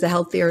world is, the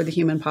healthier the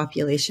human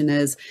population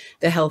is,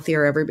 the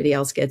healthier everybody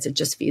else gets. It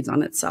just feeds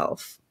on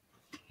itself.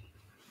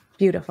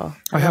 Beautiful.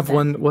 I have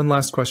one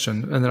last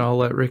question, and then I'll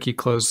let Ricky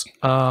close.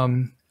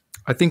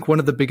 I think one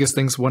of the biggest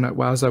things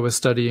as I was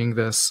studying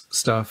this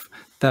stuff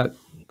that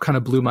kind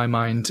of blew my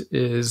mind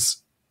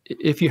is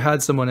if you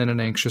had someone in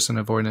an anxious and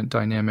avoidant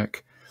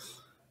dynamic,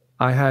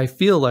 I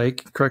feel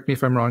like, correct me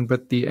if I'm wrong,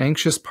 but the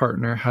anxious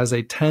partner has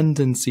a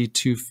tendency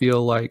to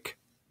feel like,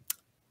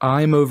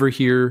 I'm over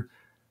here,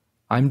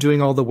 I'm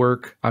doing all the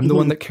work, I'm the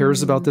one that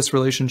cares about this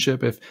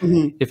relationship.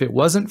 If it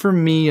wasn't for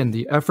me and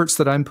the efforts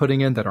that I'm putting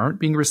in that aren't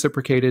being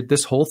reciprocated,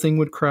 this whole thing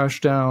would crash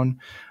down.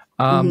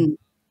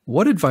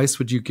 What advice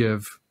would you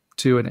give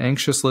to an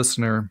anxious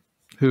listener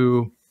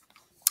who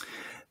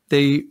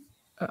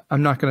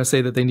I'm not going to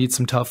say that they need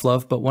some tough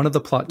love, but one of the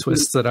plot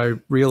twists that I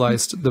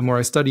realized the more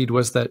I studied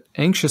was that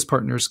anxious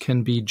partners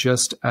can be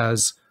just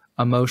as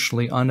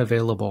emotionally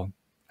unavailable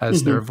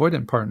as their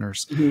avoidant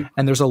partners.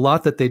 And there's a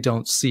lot that they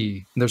don't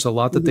see. There's a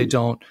lot that they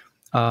don't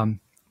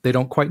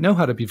quite know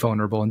how to be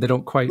vulnerable, and they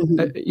don't quite,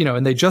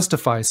 and they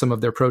justify some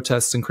of their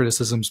protests and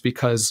criticisms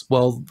because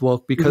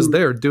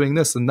they're doing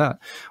this and that.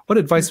 What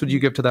advice would you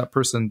give to that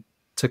person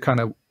to kind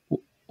of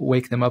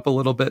wake them up a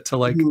little bit to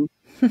like,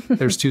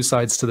 there's two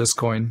sides to this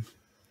coin?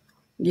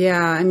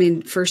 Yeah, I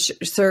mean, for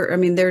sure. I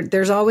mean,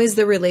 there's always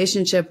the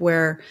relationship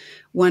where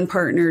one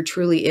partner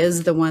truly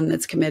is the one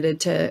that's committed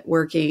to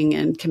working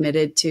and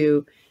committed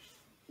to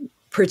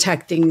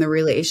protecting the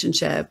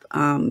relationship.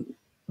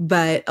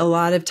 But a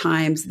lot of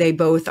times they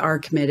both are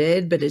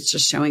committed, but it's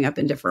just showing up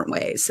in different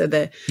ways. So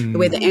the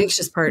way the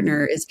anxious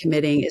partner is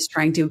committing is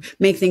trying to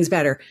make things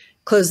better,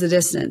 close the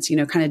distance,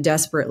 kind of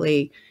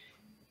desperately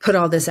put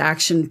all this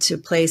action to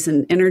place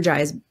and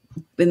energize.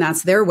 And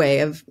that's their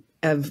way of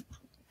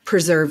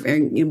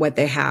preserving what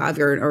they have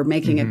or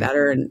making it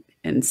better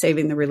and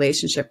saving the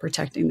relationship,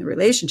 protecting the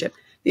relationship.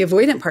 The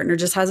avoidant partner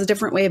just has a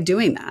different way of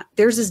doing that.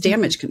 Theirs is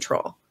damage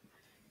control.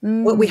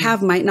 What we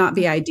have might not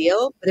be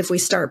ideal, but if we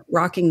start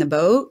rocking the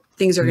boat,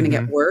 things are going to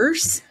get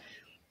worse.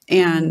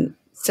 And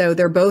so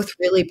they're both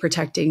really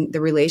protecting the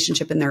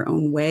relationship in their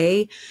own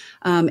way.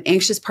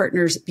 Anxious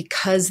partners,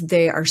 because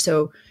they are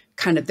so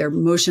their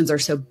emotions are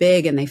so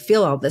big and they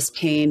feel all this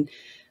pain,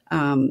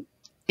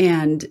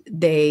 and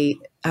they,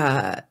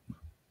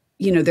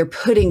 they're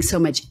putting so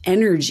much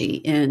energy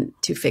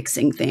into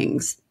fixing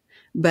things.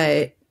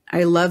 But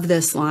I love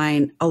this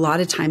line. A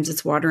lot of times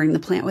it's watering the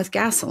plant with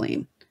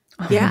gasoline.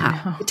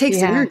 It takes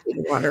energy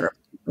to water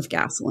with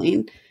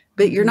gasoline,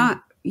 but you're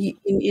not,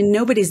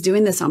 nobody's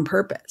doing this on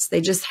purpose. They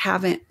just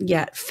haven't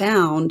yet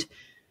found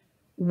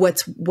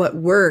what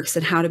works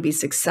and how to be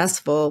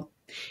successful.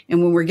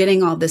 And when we're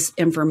getting all this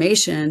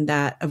information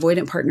that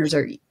avoidant partners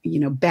are,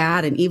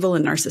 bad and evil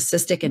and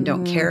narcissistic and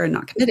don't care and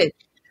not committed,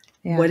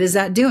 what is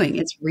that doing?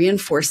 It's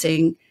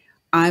reinforcing,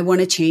 I want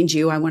to change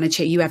you. I want to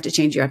change. You have to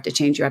change. You have to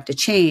change. You have to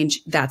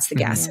change. That's the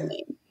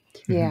gasoline.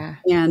 Yeah.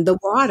 And the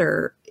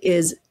water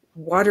is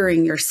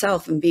watering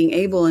yourself and being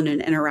able in an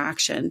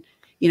interaction,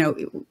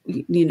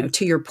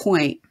 to your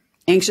point,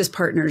 anxious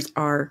partners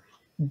are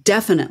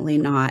definitely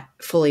not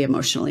fully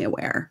emotionally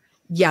aware.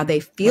 Yeah, they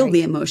feel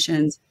the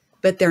emotions,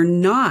 but they're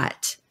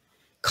not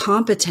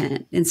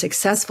competent and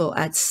successful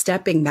at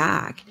stepping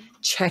back,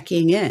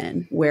 checking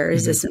in. Where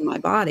is this in my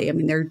body? I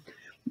mean, they're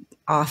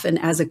often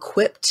as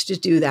equipped to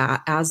do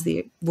that as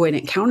the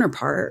avoidant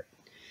counterpart,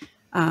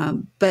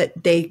 but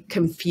they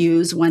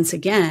confuse, once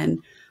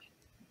again,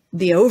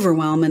 the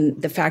overwhelm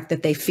and the fact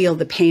that they feel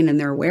the pain and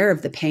they're aware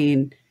of the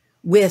pain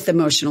with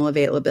emotional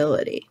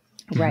availability.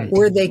 Right.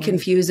 Or they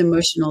confuse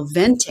emotional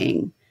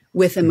venting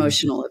with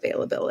emotional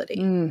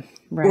availability.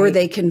 Or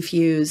they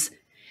confuse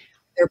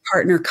their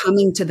partner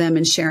coming to them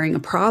and sharing a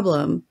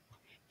problem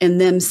and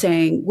them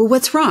saying, well,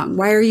 what's wrong?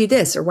 Why are you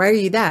this? Or why are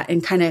you that?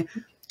 And kind of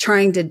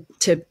trying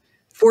to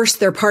force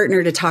their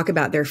partner to talk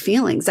about their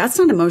feelings. That's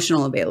not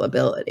emotional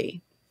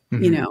availability,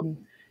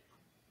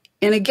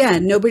 And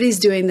again, nobody's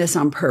doing this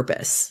on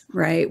purpose,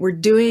 right? We're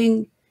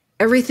doing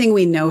everything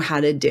we know how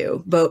to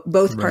do.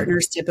 Both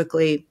partners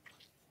typically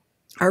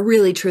are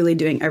really, truly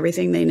doing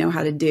everything they know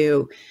how to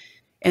do.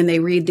 And they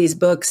read these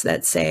books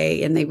that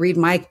say, and they read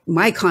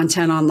my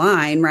content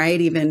online,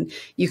 right? Even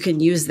you can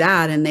use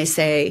that. And they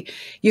say,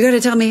 you got to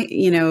tell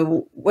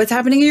me, what's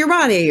happening in your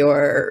body,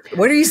 or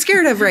what are you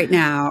scared of right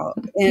now?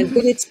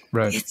 But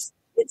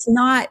it's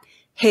not,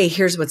 hey,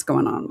 here's what's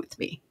going on with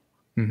me,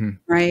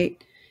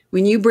 right?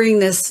 When you bring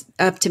this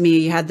up to me,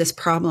 you had this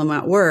problem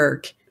at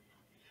work.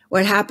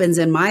 What happens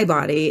in my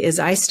body is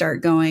I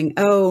start going,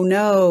 oh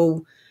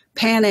no,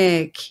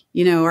 panic,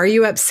 are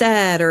you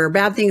upset, or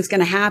bad things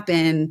going to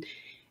happen?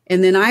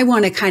 And then I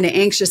want to kind of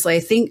anxiously,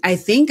 I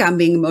think I'm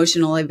being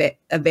emotionally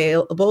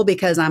available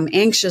because I'm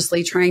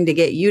anxiously trying to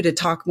get you to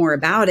talk more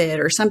about it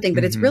or something.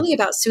 But it's really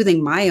about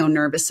soothing my own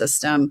nervous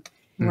system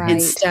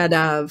instead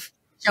of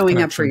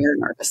showing up for your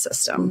nervous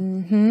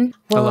system.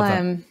 Well,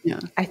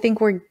 I think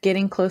we're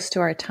getting close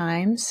to our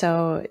time.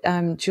 So,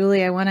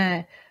 Julie, I want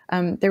to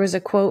There was a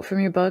quote from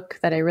your book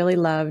that I really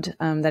loved,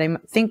 that I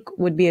think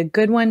would be a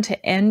good one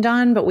to end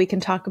on, but we can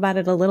talk about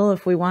it a little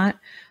if we want.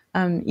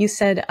 You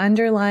said,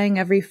 underlying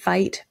every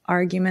fight,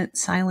 argument,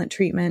 silent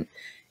treatment,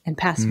 and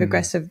passive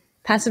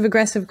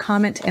aggressive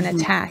comment and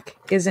attack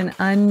is an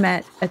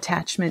unmet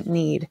attachment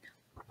need.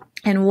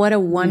 And what a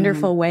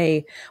wonderful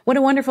way, what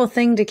a wonderful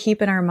thing to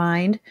keep in our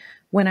mind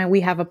when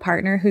we have a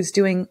partner who's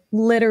doing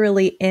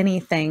literally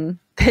anything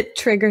that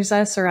triggers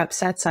us or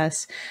upsets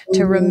us,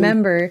 to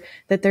remember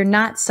that they're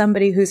not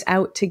somebody who's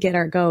out to get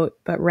our goat,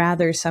 but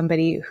rather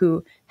somebody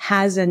who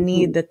has a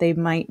need that they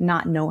might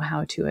not know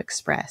how to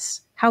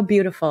express. How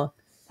beautiful.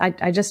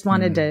 I just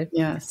wanted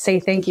to say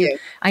thank you.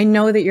 I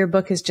know that your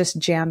book is just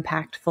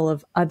jam-packed full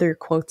of other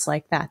quotes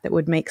like that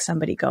would make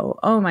somebody go,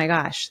 oh my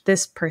gosh,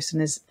 this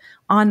person is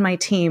on my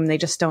team. They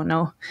just don't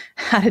know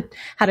how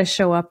to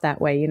show up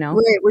that way, you know?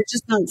 Right. We're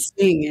just not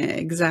seeing it.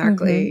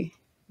 Exactly.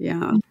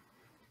 Yeah.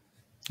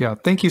 Yeah.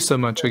 Thank you so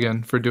much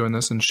again for doing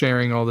this and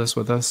sharing all this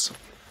with us.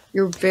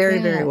 You're very,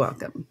 very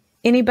welcome.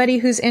 Anybody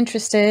who's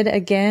interested,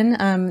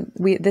 again,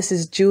 this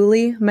is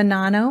Julie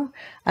Menanno,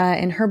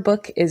 and her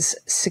book is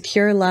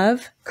Secure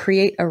Love,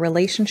 Create a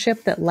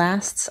Relationship That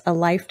Lasts a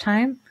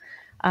Lifetime.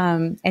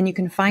 And you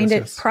can find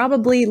it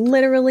probably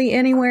literally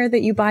anywhere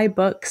that you buy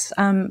books.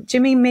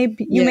 Jimmy,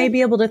 you may be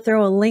able to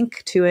throw a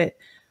link to it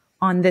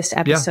on this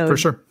episode. Yeah, for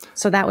sure.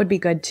 So that would be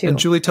good too. And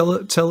Julie,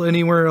 tell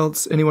anyone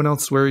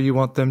else where you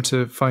want them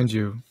to find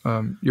you,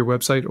 your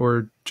website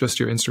or just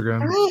your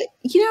Instagram.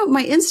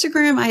 My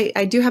Instagram,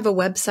 I do have a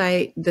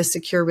website,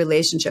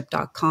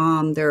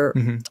 thesecurerelationship.com. There are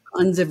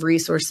tons of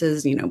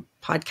resources,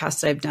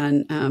 podcasts I've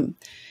done.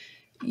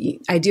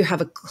 I do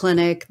have a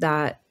clinic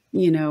that,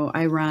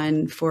 I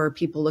run for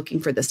people looking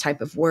for this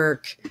type of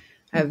work.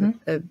 I have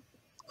a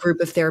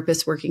group of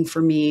therapists working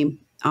for me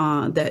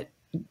that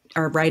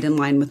are right in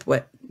line with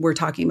what we're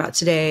talking about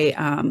today.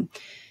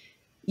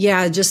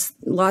 Just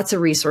lots of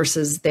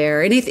resources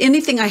there.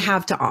 Anything I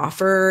have to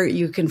offer,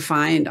 you can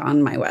find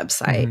on my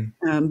website.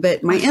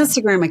 But my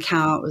Instagram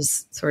account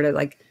was sort of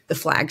like the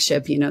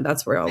flagship,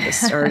 that's where all this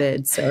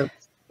started. So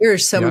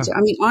there's so much.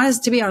 I mean,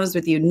 to be honest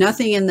with you,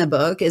 nothing in the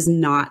book is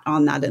not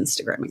on that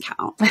Instagram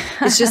account.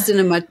 It's just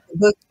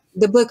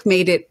the book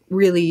made it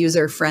really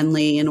user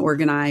friendly and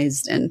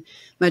organized and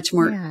much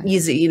more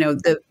easy.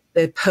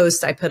 The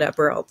posts I put up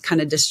are all kind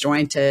of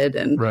disjointed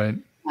and right.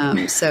 But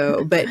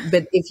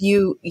if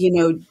you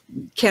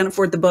can't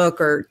afford the book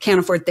or can't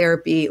afford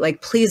therapy,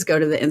 please go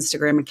to the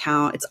Instagram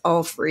account. It's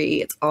all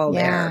free. It's all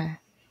there.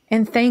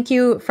 And thank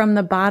you from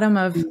the bottom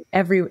of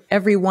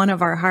every one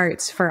of our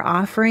hearts for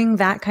offering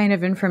that kind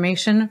of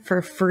information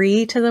for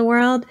free to the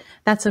world.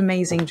 That's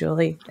amazing,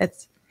 Julie.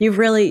 You've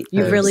really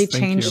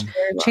changed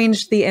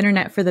the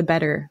internet for the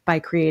better by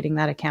creating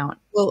that account.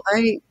 Well,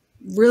 I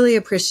really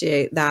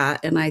appreciate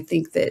that. And I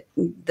think that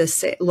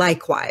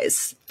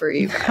likewise for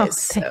you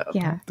guys.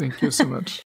 Yeah. Thank you so much.